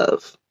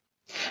thereof.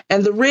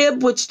 And the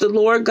rib which the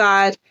Lord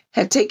God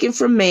had taken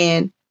from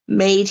man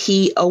made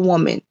he a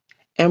woman,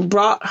 and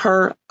brought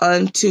her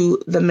unto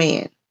the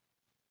man.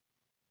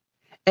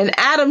 And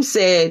Adam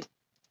said,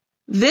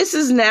 this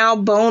is now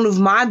bone of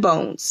my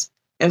bones,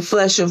 and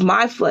flesh of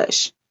my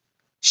flesh.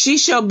 She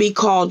shall be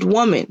called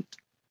woman,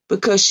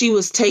 because she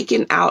was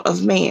taken out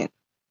of man.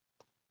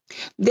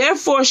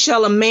 Therefore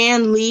shall a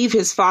man leave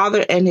his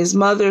father and his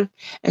mother,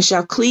 and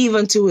shall cleave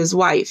unto his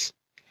wife,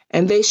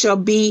 and they shall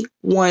be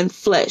one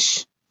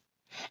flesh.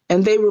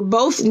 And they were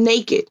both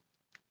naked,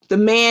 the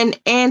man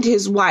and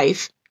his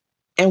wife,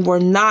 and were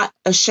not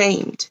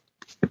ashamed.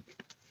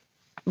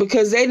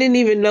 because they didn't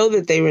even know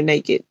that they were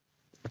naked.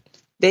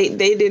 They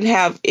didn't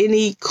have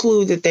any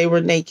clue that they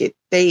were naked.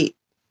 This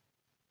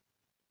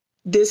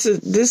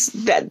is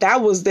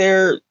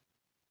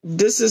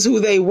who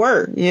they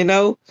were, you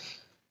know.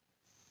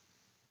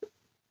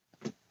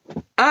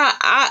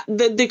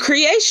 The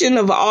creation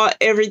of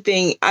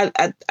everything,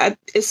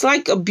 it's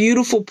like a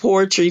beautiful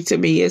poetry to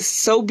me. It's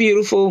so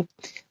beautiful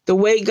the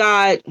way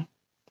God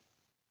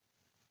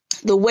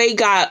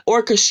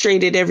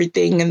orchestrated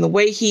everything, and the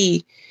way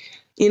he,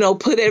 you know,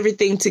 put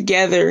everything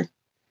together,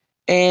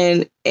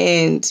 and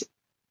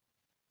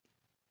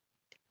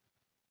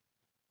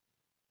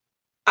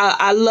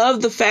I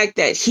love the fact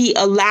that he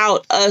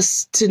allowed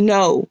us to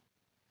know.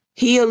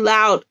 He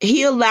allowed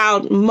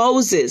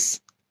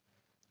Moses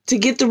to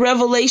get the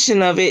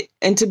revelation of it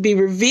and to be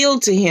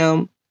revealed to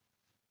him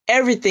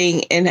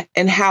everything,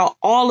 and how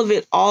all of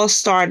it all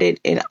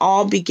started and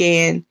all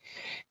began,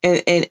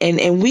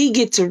 and we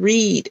get to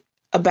read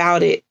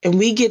about it, and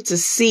we get to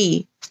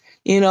see,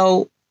 you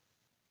know,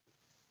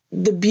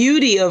 the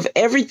beauty of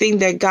everything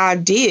that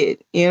God did,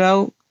 you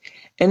know,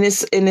 and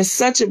it's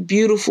such a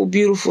beautiful,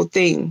 beautiful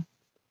thing.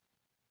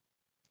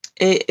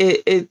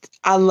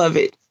 I love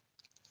it.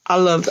 I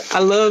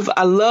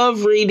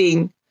love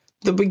reading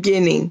the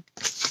beginning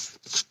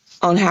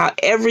on how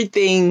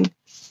everything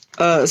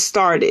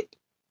started.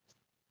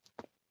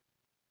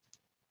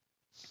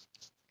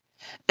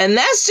 And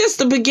that's just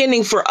the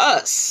beginning for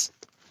us.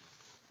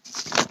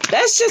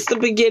 That's just the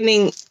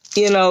beginning,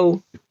 you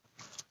know,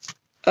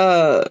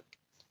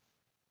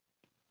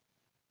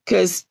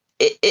 because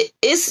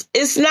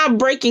it's not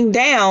breaking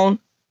down.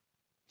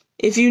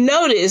 If you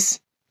notice,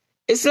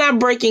 it's not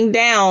breaking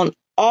down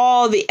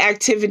all the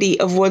activity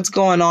of what's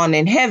going on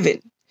in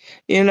heaven.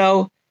 You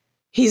know,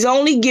 he's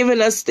only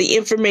given us the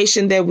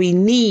information that we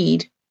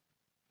need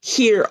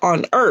here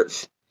on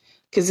earth,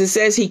 because it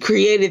says he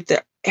created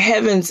the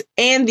heavens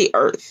and the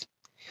earth.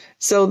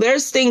 So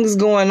there's things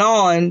going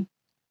on.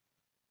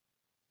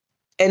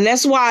 And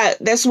that's why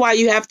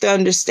you have to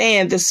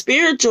understand the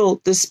spiritual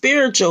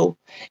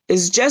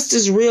is just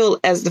as real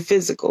as the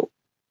physical.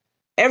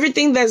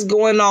 Everything that's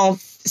going on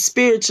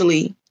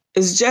spiritually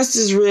is just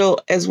as real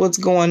as what's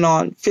going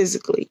on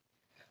physically,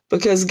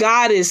 because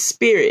God is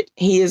spirit.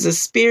 He is a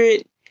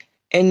spirit,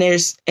 and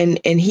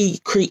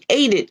he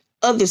created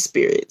other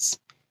spirits,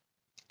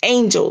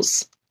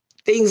 angels,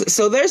 things.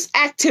 So there's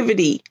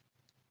activity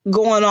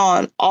going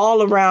on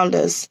all around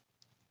us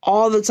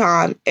all the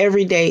time,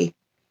 every day.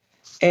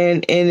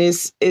 And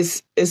it's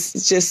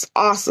just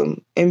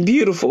awesome and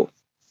beautiful.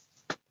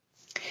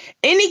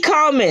 Any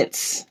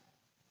comments?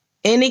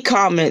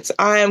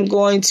 I am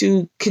going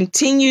to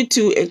continue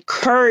to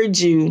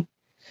encourage you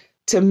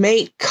to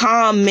make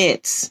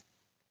comments.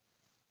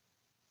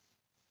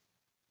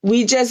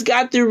 We just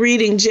got through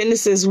reading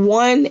Genesis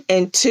 1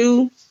 and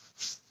 2.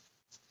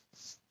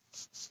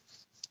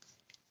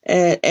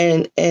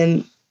 And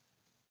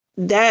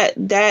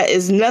that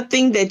is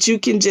nothing that you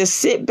can just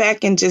sit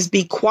back and just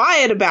be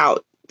quiet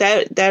about.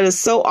 That is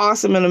so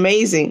awesome and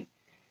amazing.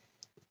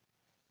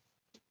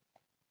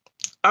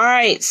 All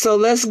right, so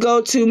let's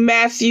go to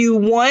Matthew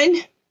 1.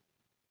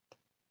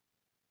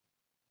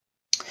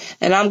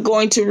 And I'm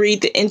going to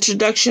read the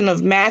introduction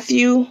of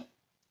Matthew.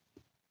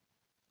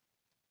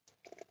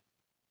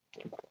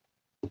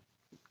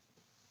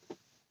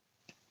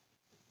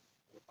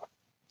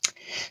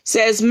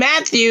 Says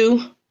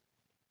Matthew,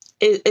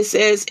 it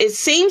says, it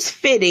seems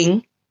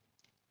fitting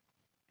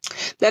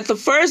that the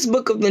first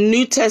book of the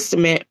New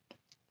Testament,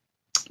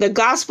 the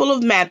Gospel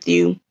of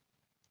Matthew,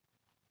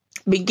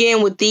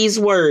 began with these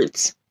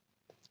words: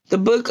 the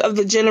book of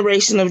the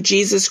generation of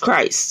Jesus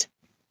Christ.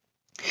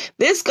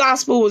 This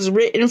gospel was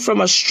written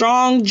from a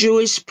strong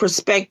Jewish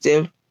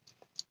perspective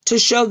to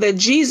show that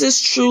Jesus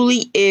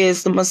truly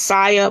is the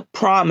Messiah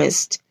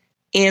promised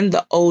in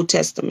the Old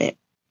Testament.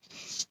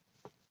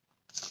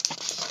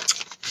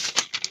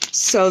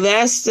 So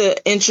that's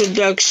the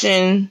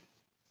introduction.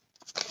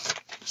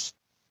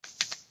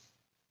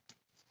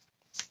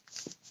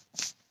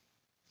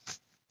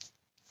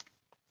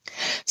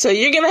 So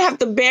you're going to have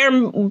to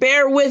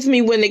bear with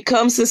me when it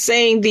comes to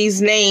saying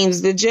these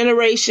names, the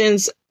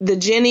generations, the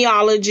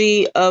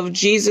genealogy of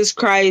Jesus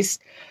Christ,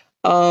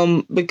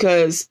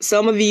 because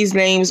some of these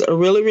names are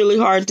really, really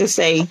hard to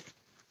say.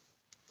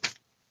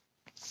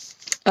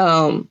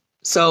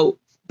 So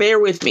bear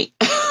with me.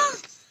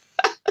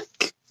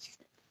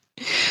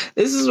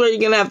 This is where you're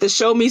going to have to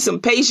show me some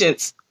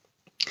patience,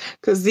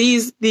 because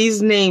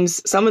these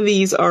names, some of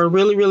these are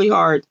really, really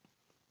hard.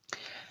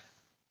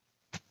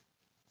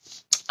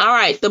 All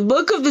right, the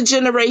book of the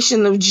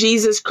generation of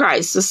Jesus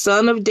Christ, the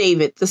son of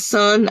David, the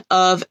son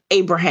of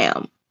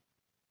Abraham.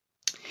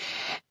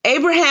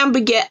 Abraham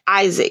begat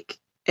Isaac,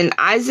 and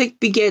Isaac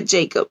begat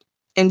Jacob,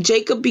 and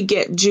Jacob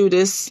begat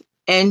Judas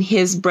and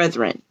his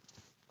brethren.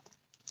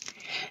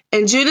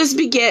 And Judas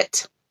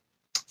begat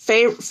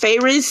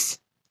Phares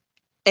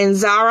and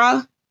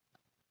Zara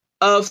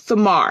of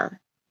Thamar,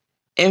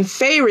 and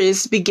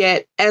Phares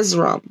begat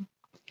Ezram,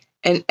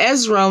 and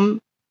Ezram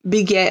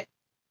begat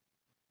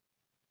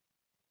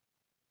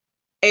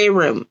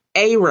Aram,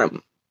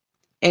 Aram,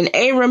 and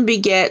Aram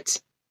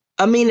beget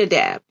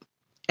Aminadab,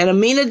 and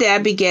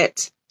Aminadab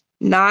beget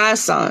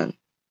Naason,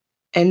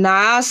 and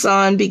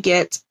Naason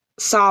beget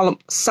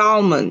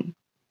Salmon,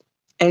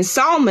 and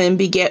Salmon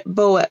beget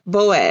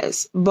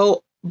Boaz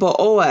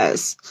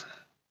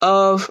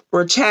of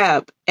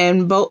Rechab,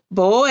 and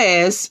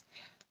Boaz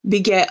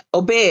beget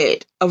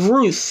Obed of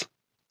Ruth,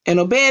 and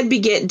Obed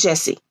beget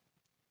Jesse,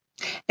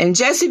 and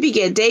Jesse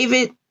beget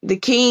David the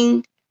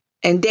king,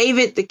 and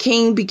David the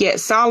king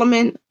beget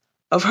Solomon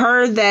of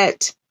her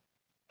that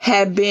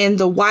had been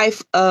the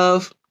wife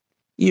of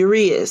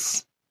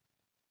Urias.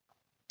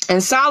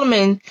 And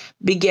Solomon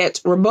beget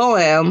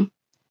Rehoboam,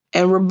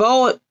 and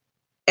Rehoboam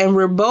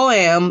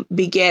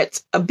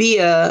beget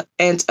Abiah,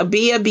 and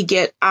Abiah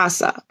beget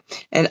Asa,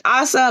 and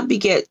Asa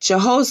beget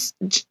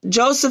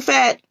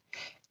Josaphat,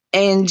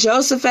 and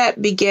Josaphat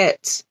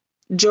beget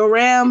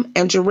Joram,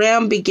 and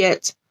Joram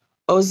beget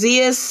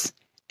Ozias,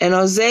 and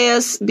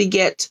Ozias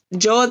beget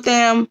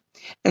Jotham,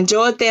 and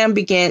Jotham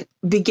beget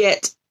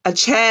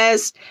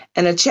Achaz,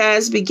 and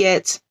Achaz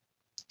beget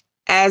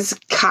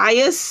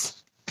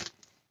Azkias,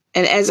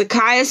 and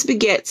Azkias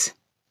beget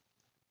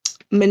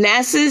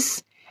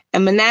Manassas,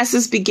 and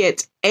Manassas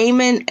beget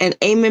Amon, and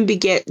Amon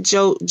beget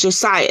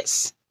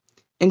Josias,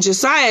 and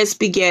Josias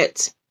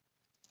beget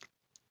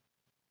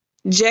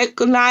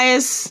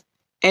Jeconias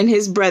and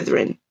his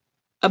brethren,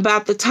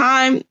 about the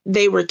time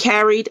they were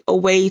carried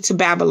away to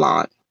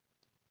Babylon.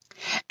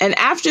 And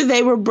after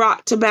they were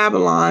brought to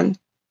Babylon,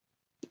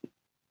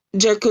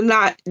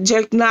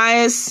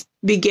 Jeconias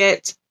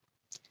beget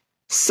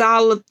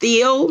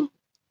Salathiel,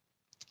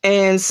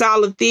 and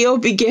Salathiel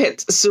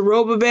beget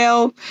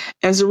Zerubbabel,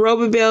 and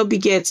Zerubbabel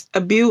beget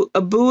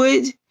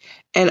Abuid,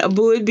 and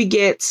Abuid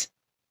beget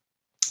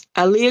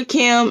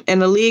Eliakim,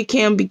 and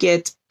Eliakim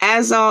beget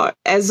Azor,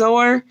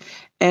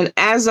 and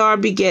Azor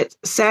beget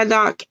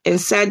Sadoc, and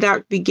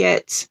Sadoc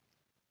beget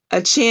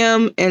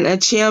Achim, and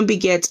Achim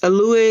beget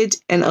Eluid,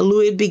 and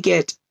Eluid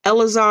beget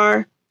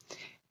Eleazar,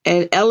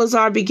 and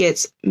Eleazar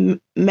begets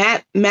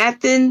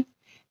Mathan,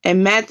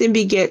 and Mathan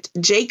beget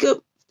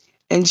Jacob,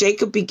 and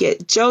Jacob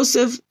beget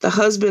Joseph, the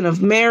husband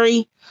of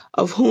Mary,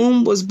 of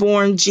whom was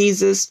born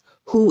Jesus,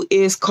 who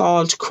is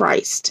called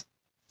Christ.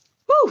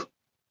 Whew.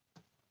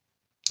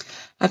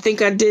 I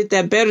think I did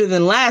that better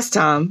than last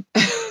time.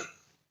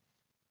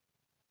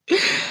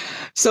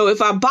 So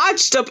if I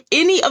botched up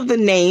any of the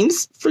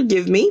names,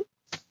 forgive me,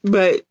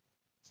 but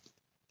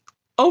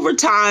over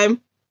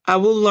time, I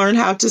will learn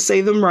how to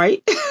say them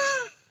right.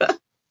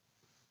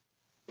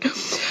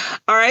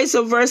 All right,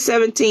 so verse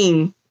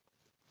 17.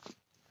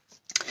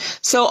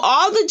 So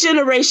all the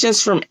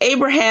generations from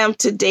Abraham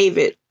to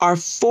David are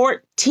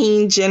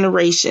 14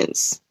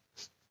 generations.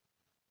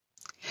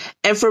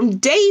 And from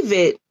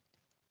David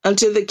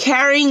unto the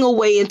carrying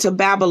away into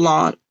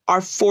Babylon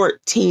are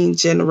 14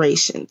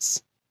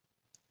 generations.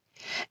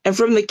 And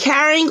from the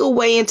carrying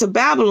away into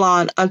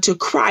Babylon unto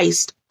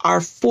Christ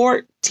are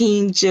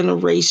 14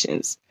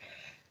 generations.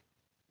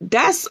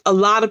 That's a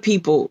lot of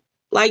people.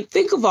 Like,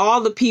 think of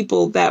all the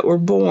people that were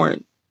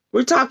born.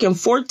 We're talking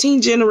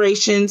 14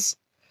 generations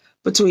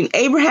between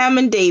Abraham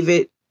and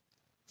David,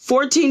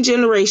 14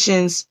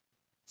 generations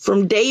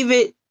from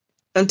David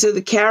until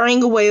the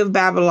carrying away of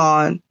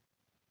Babylon,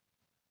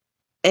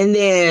 and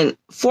then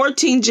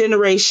 14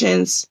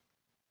 generations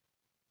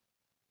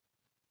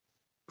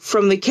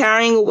from the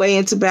carrying away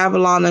into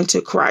Babylon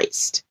unto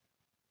Christ.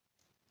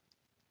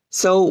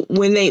 So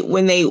when they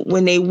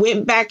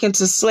went back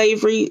into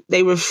slavery,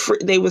 they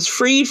was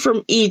freed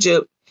from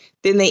Egypt.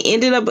 Then they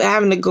ended up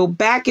having to go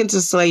back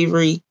into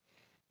slavery,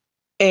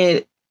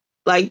 and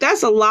like,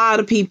 that's a lot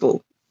of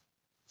people.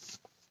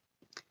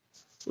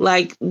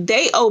 Like,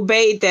 they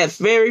obeyed that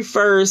very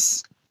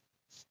first,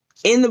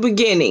 in the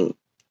beginning,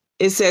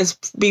 it says,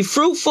 be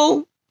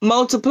fruitful,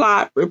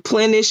 multiply,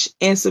 replenish,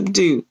 and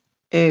subdue.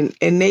 And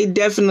they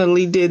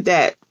definitely did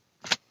that.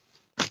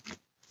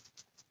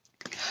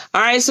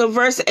 All right, so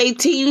verse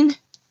 18.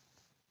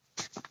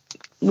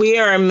 We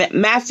are in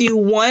Matthew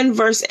 1,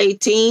 verse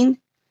 18.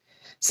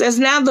 Says,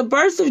 now the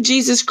birth of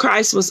Jesus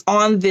Christ was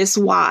on this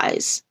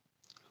wise.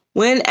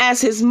 When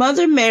as his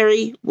mother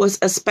Mary was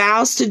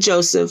espoused to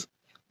Joseph,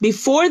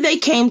 before they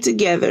came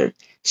together,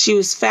 she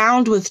was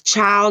found with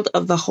child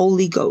of the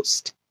Holy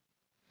Ghost.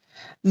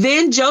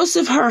 Then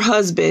Joseph, her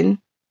husband,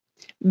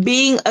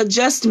 being a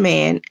just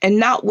man and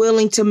not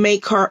willing to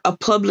make her a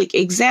public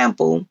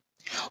example,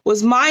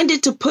 was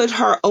minded to put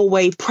her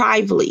away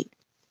privately.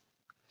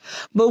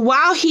 But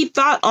while he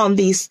thought on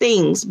these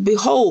things,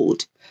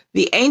 behold,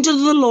 the angel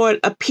of the Lord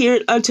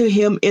appeared unto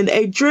him in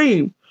a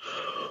dream,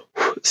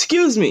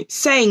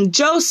 saying,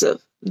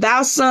 Joseph,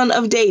 thou son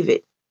of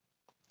David,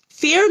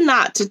 fear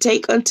not to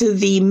take unto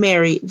thee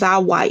Mary thy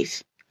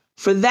wife,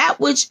 for that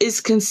which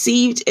is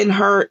conceived in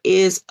her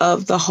is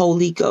of the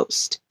Holy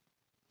Ghost.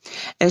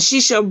 And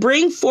she shall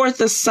bring forth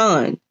a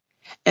son,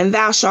 and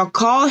thou shalt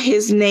call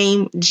his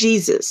name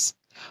Jesus,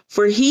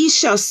 for he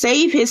shall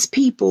save his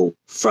people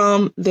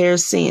from their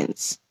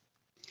sins.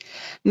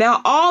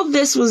 Now all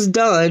this was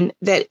done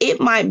that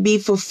it might be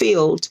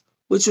fulfilled,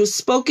 which was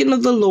spoken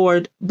of the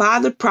Lord by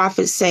the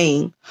prophet,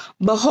 saying,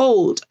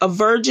 Behold, a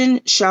virgin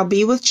shall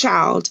be with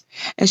child,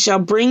 and shall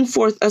bring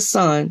forth a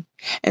son,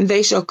 and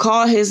they shall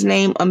call his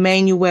name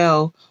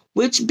Emmanuel,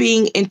 which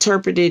being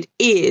interpreted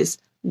is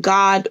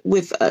God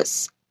with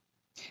us.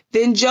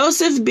 Then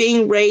Joseph,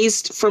 being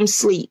raised from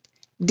sleep,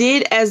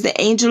 did as the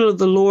angel of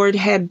the Lord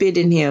had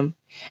bidden him,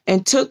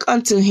 and took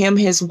unto him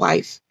his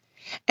wife,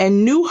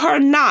 and knew her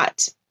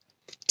not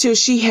till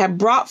she had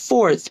brought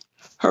forth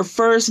her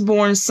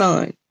firstborn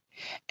son,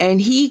 and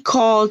he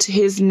called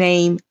his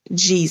name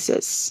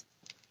Jesus.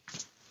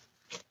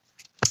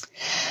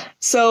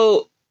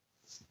 So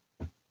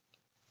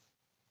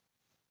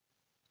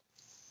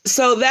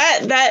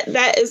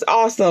that is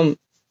awesome.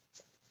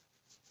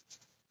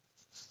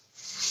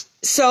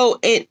 So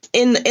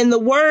in the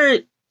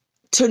word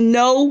to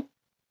know,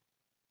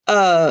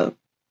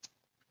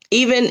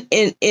 even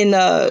in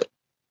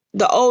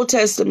the Old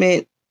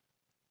Testament,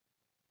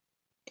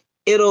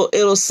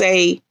 it'll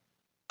say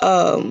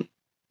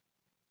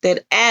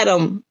that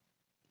Adam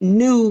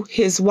knew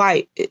his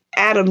wife.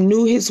 Adam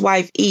knew his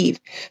wife Eve.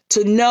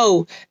 To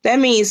know, that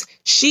means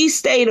she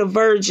stayed a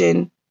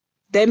virgin.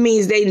 That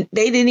means they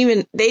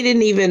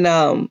didn't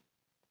even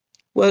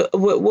what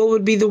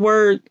would be the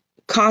word,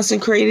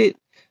 consecrated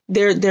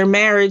their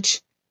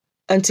marriage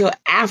until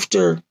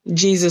after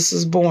Jesus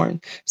was born.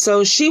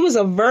 So she was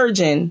a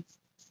virgin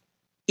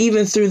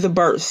even through the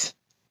birth.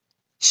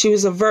 She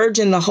was a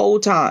virgin the whole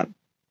time.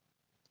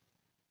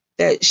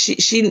 That she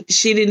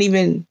didn't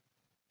even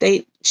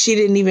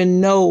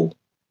know.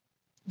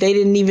 They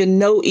didn't even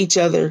know each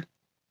other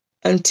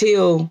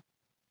until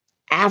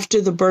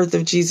after the birth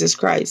of Jesus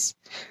Christ.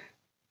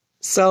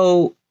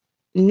 So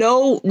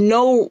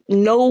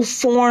no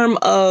form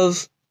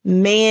of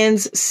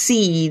man's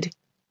seed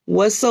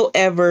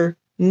whatsoever,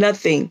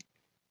 nothing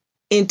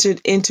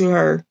entered into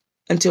her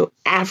until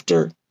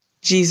after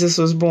Jesus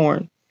was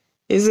born.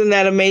 Isn't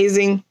that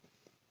amazing?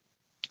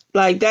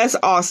 Like, that's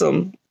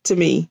awesome to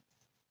me.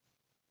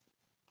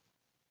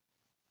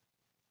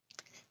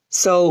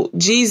 So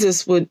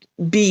Jesus would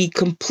be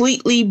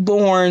completely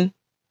born.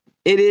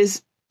 It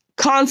is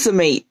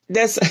consummate.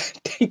 That's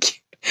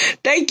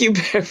thank you,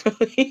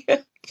 Beverly.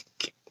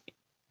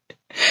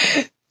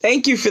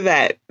 Thank you for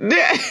that,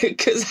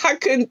 because I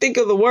couldn't think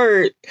of the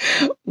word,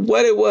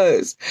 what it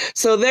was.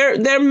 So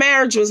their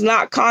marriage was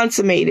not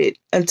consummated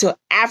until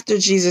after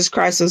Jesus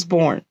Christ was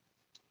born.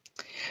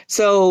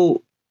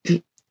 So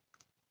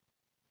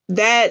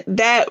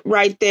that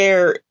right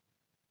there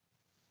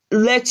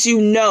lets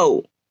you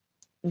know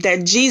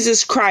that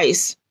Jesus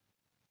Christ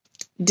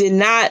did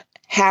not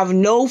have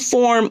no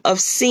form of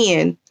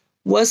sin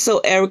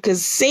whatsoever,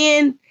 because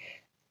sin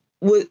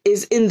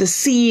is in the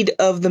seed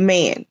of the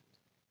man.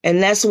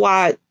 And that's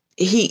why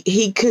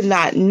he could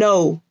not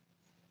know,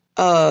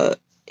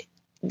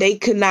 they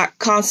could not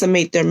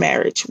consummate their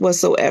marriage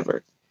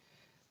whatsoever,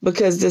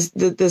 because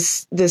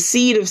the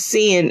seed of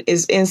sin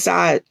is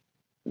inside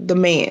the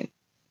man.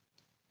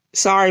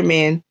 Sorry,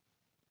 man.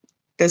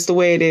 That's the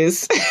way it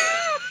is.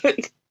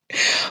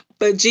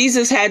 But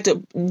Jesus had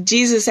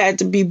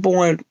to be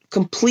born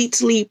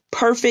completely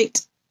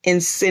perfect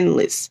and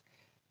sinless,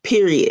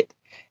 period.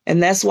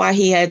 And that's why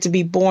he had to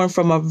be born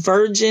from a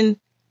virgin.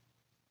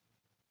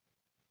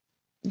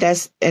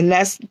 That's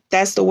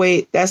the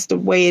way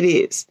it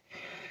is.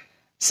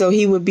 So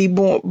he would be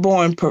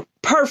born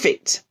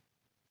perfect,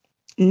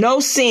 no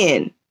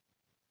sin,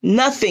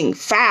 nothing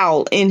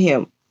foul in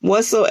him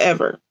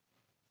whatsoever.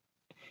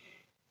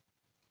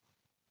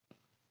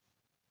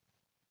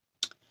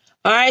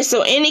 All right,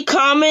 so any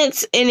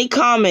comments?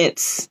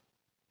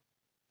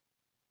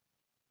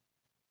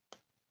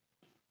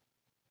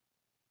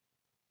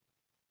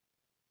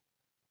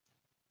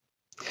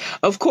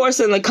 Of course,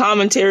 in the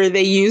commentary,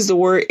 they use the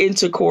word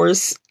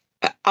intercourse.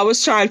 I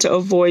was trying to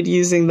avoid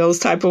using those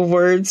type of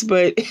words,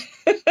 but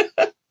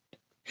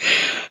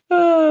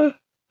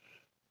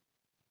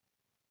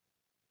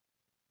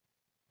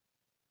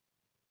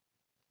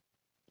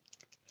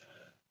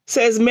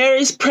says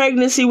Mary's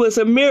pregnancy was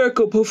a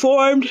miracle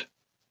performed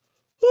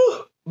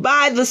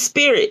by the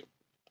Spirit.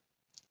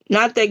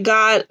 Not that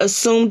God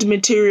assumed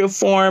material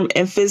form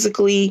and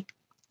physically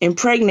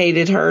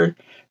impregnated her.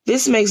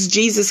 This makes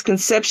Jesus'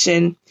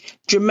 conception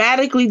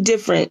dramatically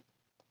different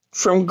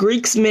from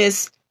Greek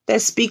myths that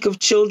speak of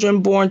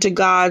children born to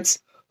gods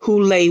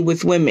who lay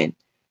with women.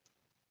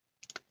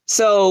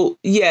 So,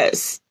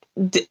 yes,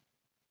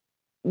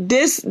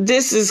 this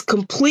is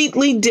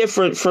completely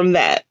different from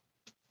that.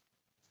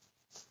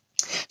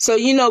 So,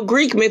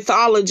 Greek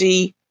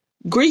mythology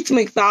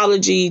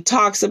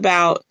talks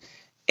about,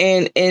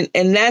 and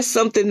that's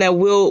something that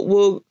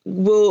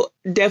we'll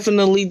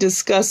definitely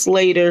discuss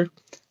later.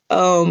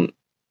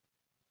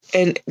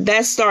 And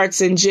that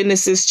starts in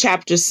Genesis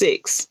chapter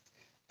 6.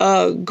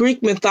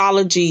 Greek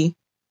mythology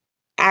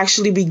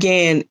actually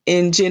began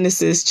in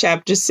Genesis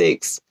chapter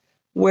 6,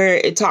 where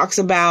it talks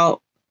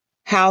about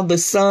how the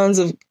sons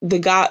of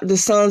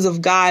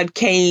God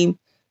came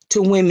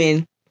to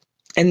women,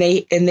 and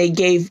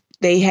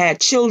they had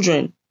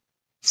children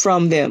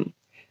from them.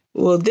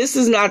 Well, this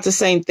is not the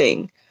same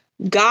thing.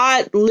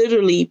 God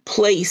literally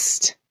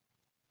placed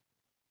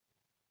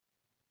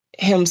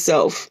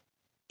himself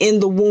in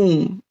the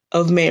womb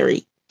of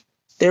Mary.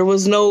 There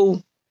was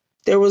no,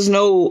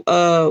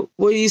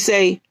 what do you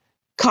say?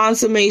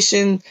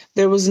 Consummation.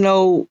 There was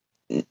no,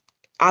 it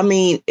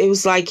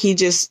was like he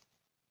just,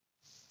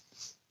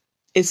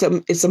 it's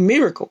a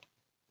miracle,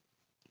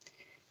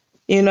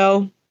 you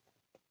know?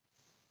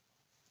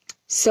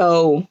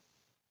 So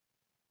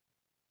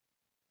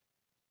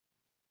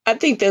I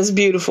think that's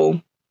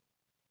beautiful.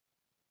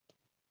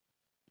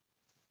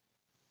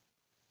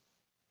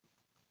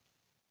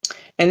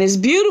 And it's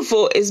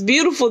beautiful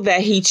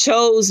that he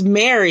chose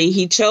Mary.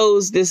 He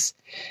chose this,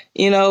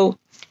 and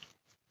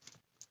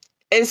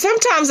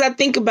sometimes I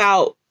think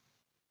about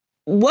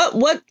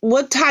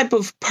what type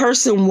of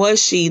person was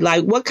she?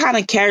 Like, what kind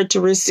of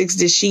characteristics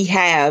did she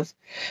have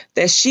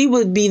that she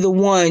would be the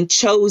one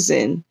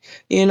chosen?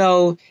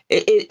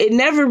 It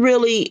never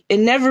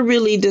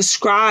really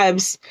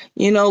describes,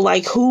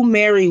 like who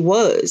Mary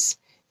was,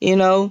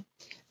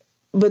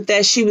 but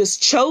that she was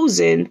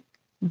chosen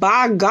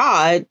by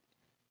God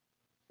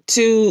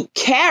to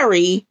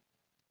carry,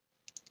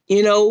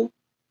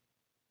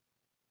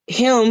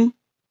 him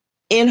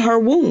in her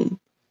womb,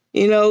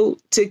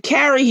 to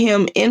carry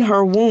him in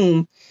her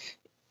womb.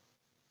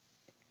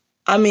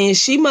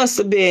 She must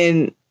have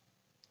been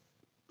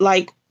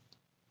like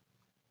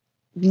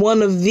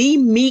one of the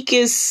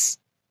meekest,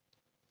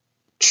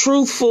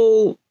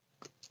 truthful.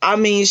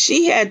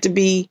 She had to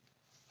be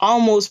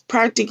almost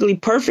practically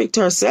perfect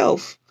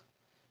herself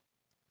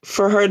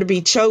for her to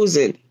be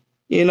chosen,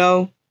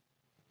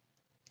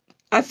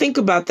 I think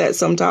about that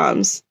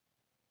sometimes.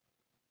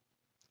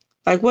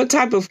 Like, what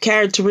type of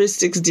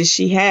characteristics did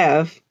she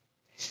have?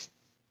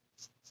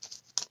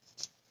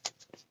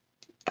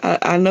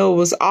 I know it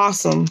was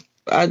awesome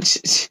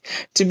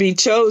to be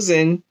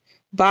chosen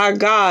by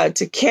God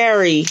to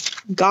carry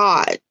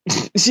God,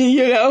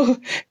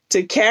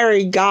 to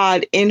carry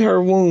God in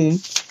her womb.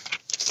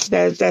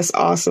 That's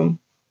awesome.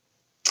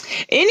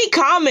 Any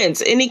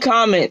comments?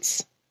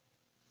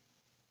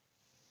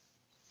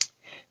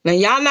 Now,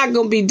 y'all not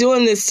going to be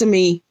doing this to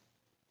me.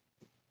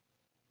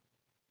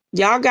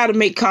 Y'all got to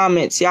make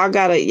comments. Y'all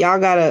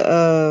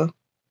gotta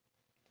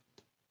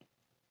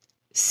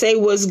say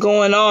what's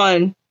going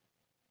on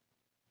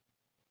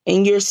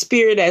in your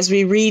spirit as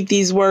we read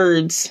these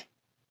words.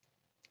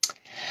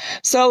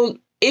 So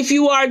if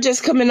you are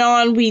just coming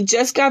on, we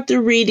just got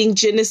through reading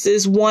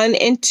Genesis 1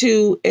 and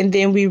 2, and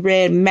then we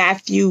read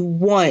Matthew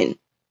 1.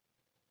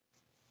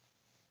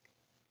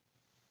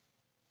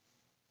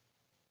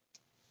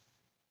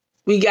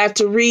 We got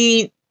to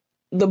read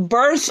the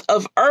birth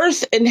of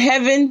earth and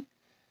heaven,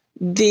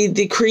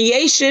 the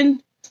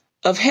creation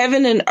of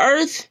heaven and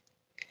earth,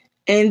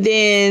 and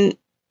then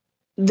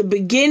the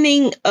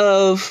beginning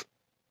of,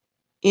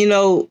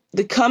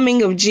 the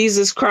coming of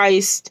Jesus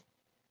Christ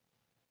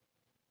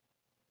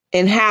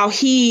and how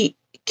he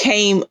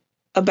came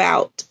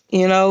about,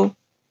 the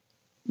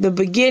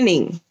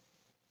beginnings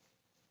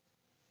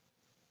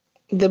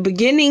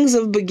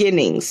of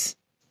beginnings,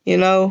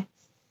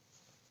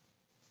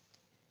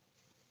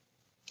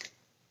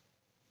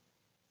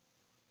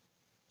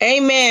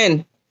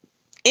 Amen.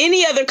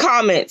 Any other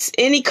comments?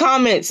 Any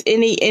comments?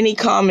 Any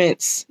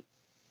comments?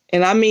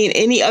 And I mean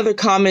any other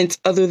comments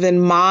other than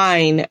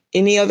mine.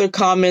 Any other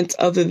comments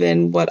other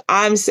than what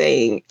I'm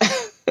saying?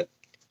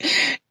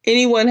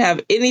 Anyone have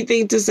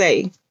anything to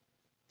say?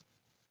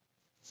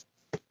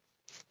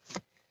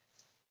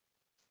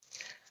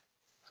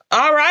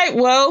 All right.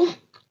 Well,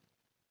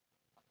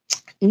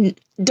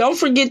 don't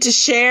forget to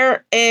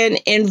share and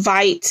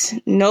invite.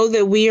 Know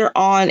that we are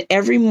on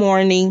every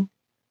morning,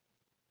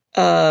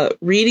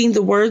 reading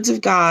the words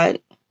of God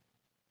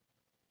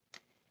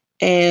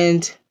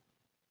and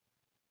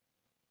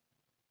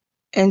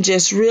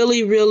just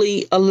really,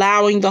 really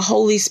allowing the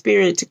Holy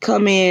Spirit to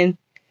come in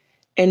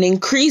and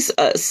increase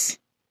us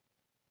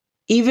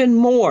even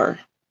more.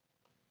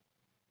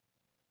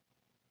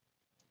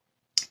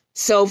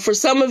 So for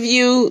some of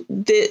you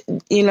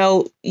that,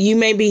 you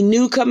may be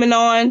new coming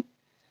on.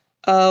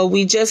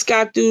 We just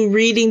got through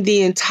reading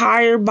the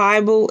entire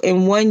Bible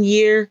in 1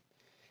 year.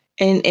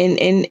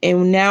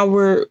 And now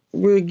we're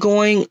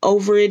going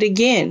over it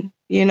again,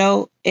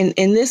 and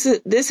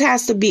this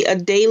has to be a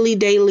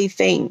daily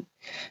thing.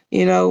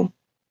 We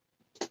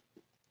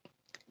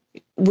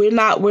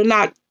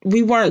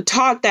weren't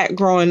taught that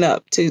growing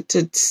up to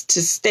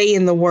stay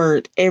in the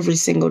word every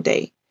single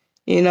day,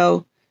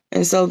 and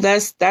so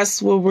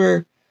that's what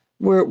we're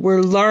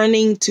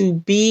learning, to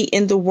be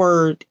in the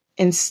word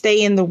and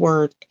stay in the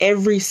word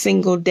every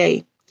single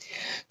day.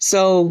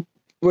 So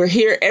we're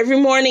here every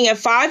morning at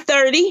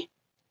 5:30,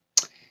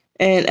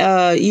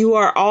 and you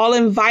are all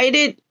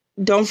invited.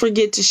 Don't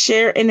forget to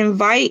share and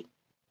invite.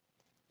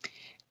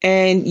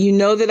 And you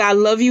know that I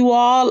love you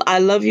all. I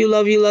love you,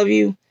 love you, love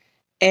you.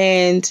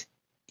 And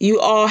you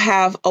all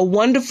have a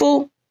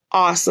wonderful,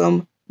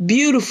 awesome,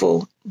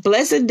 beautiful,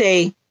 blessed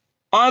day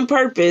on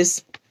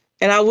purpose.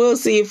 And I will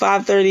see you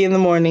 5:30 in the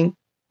morning.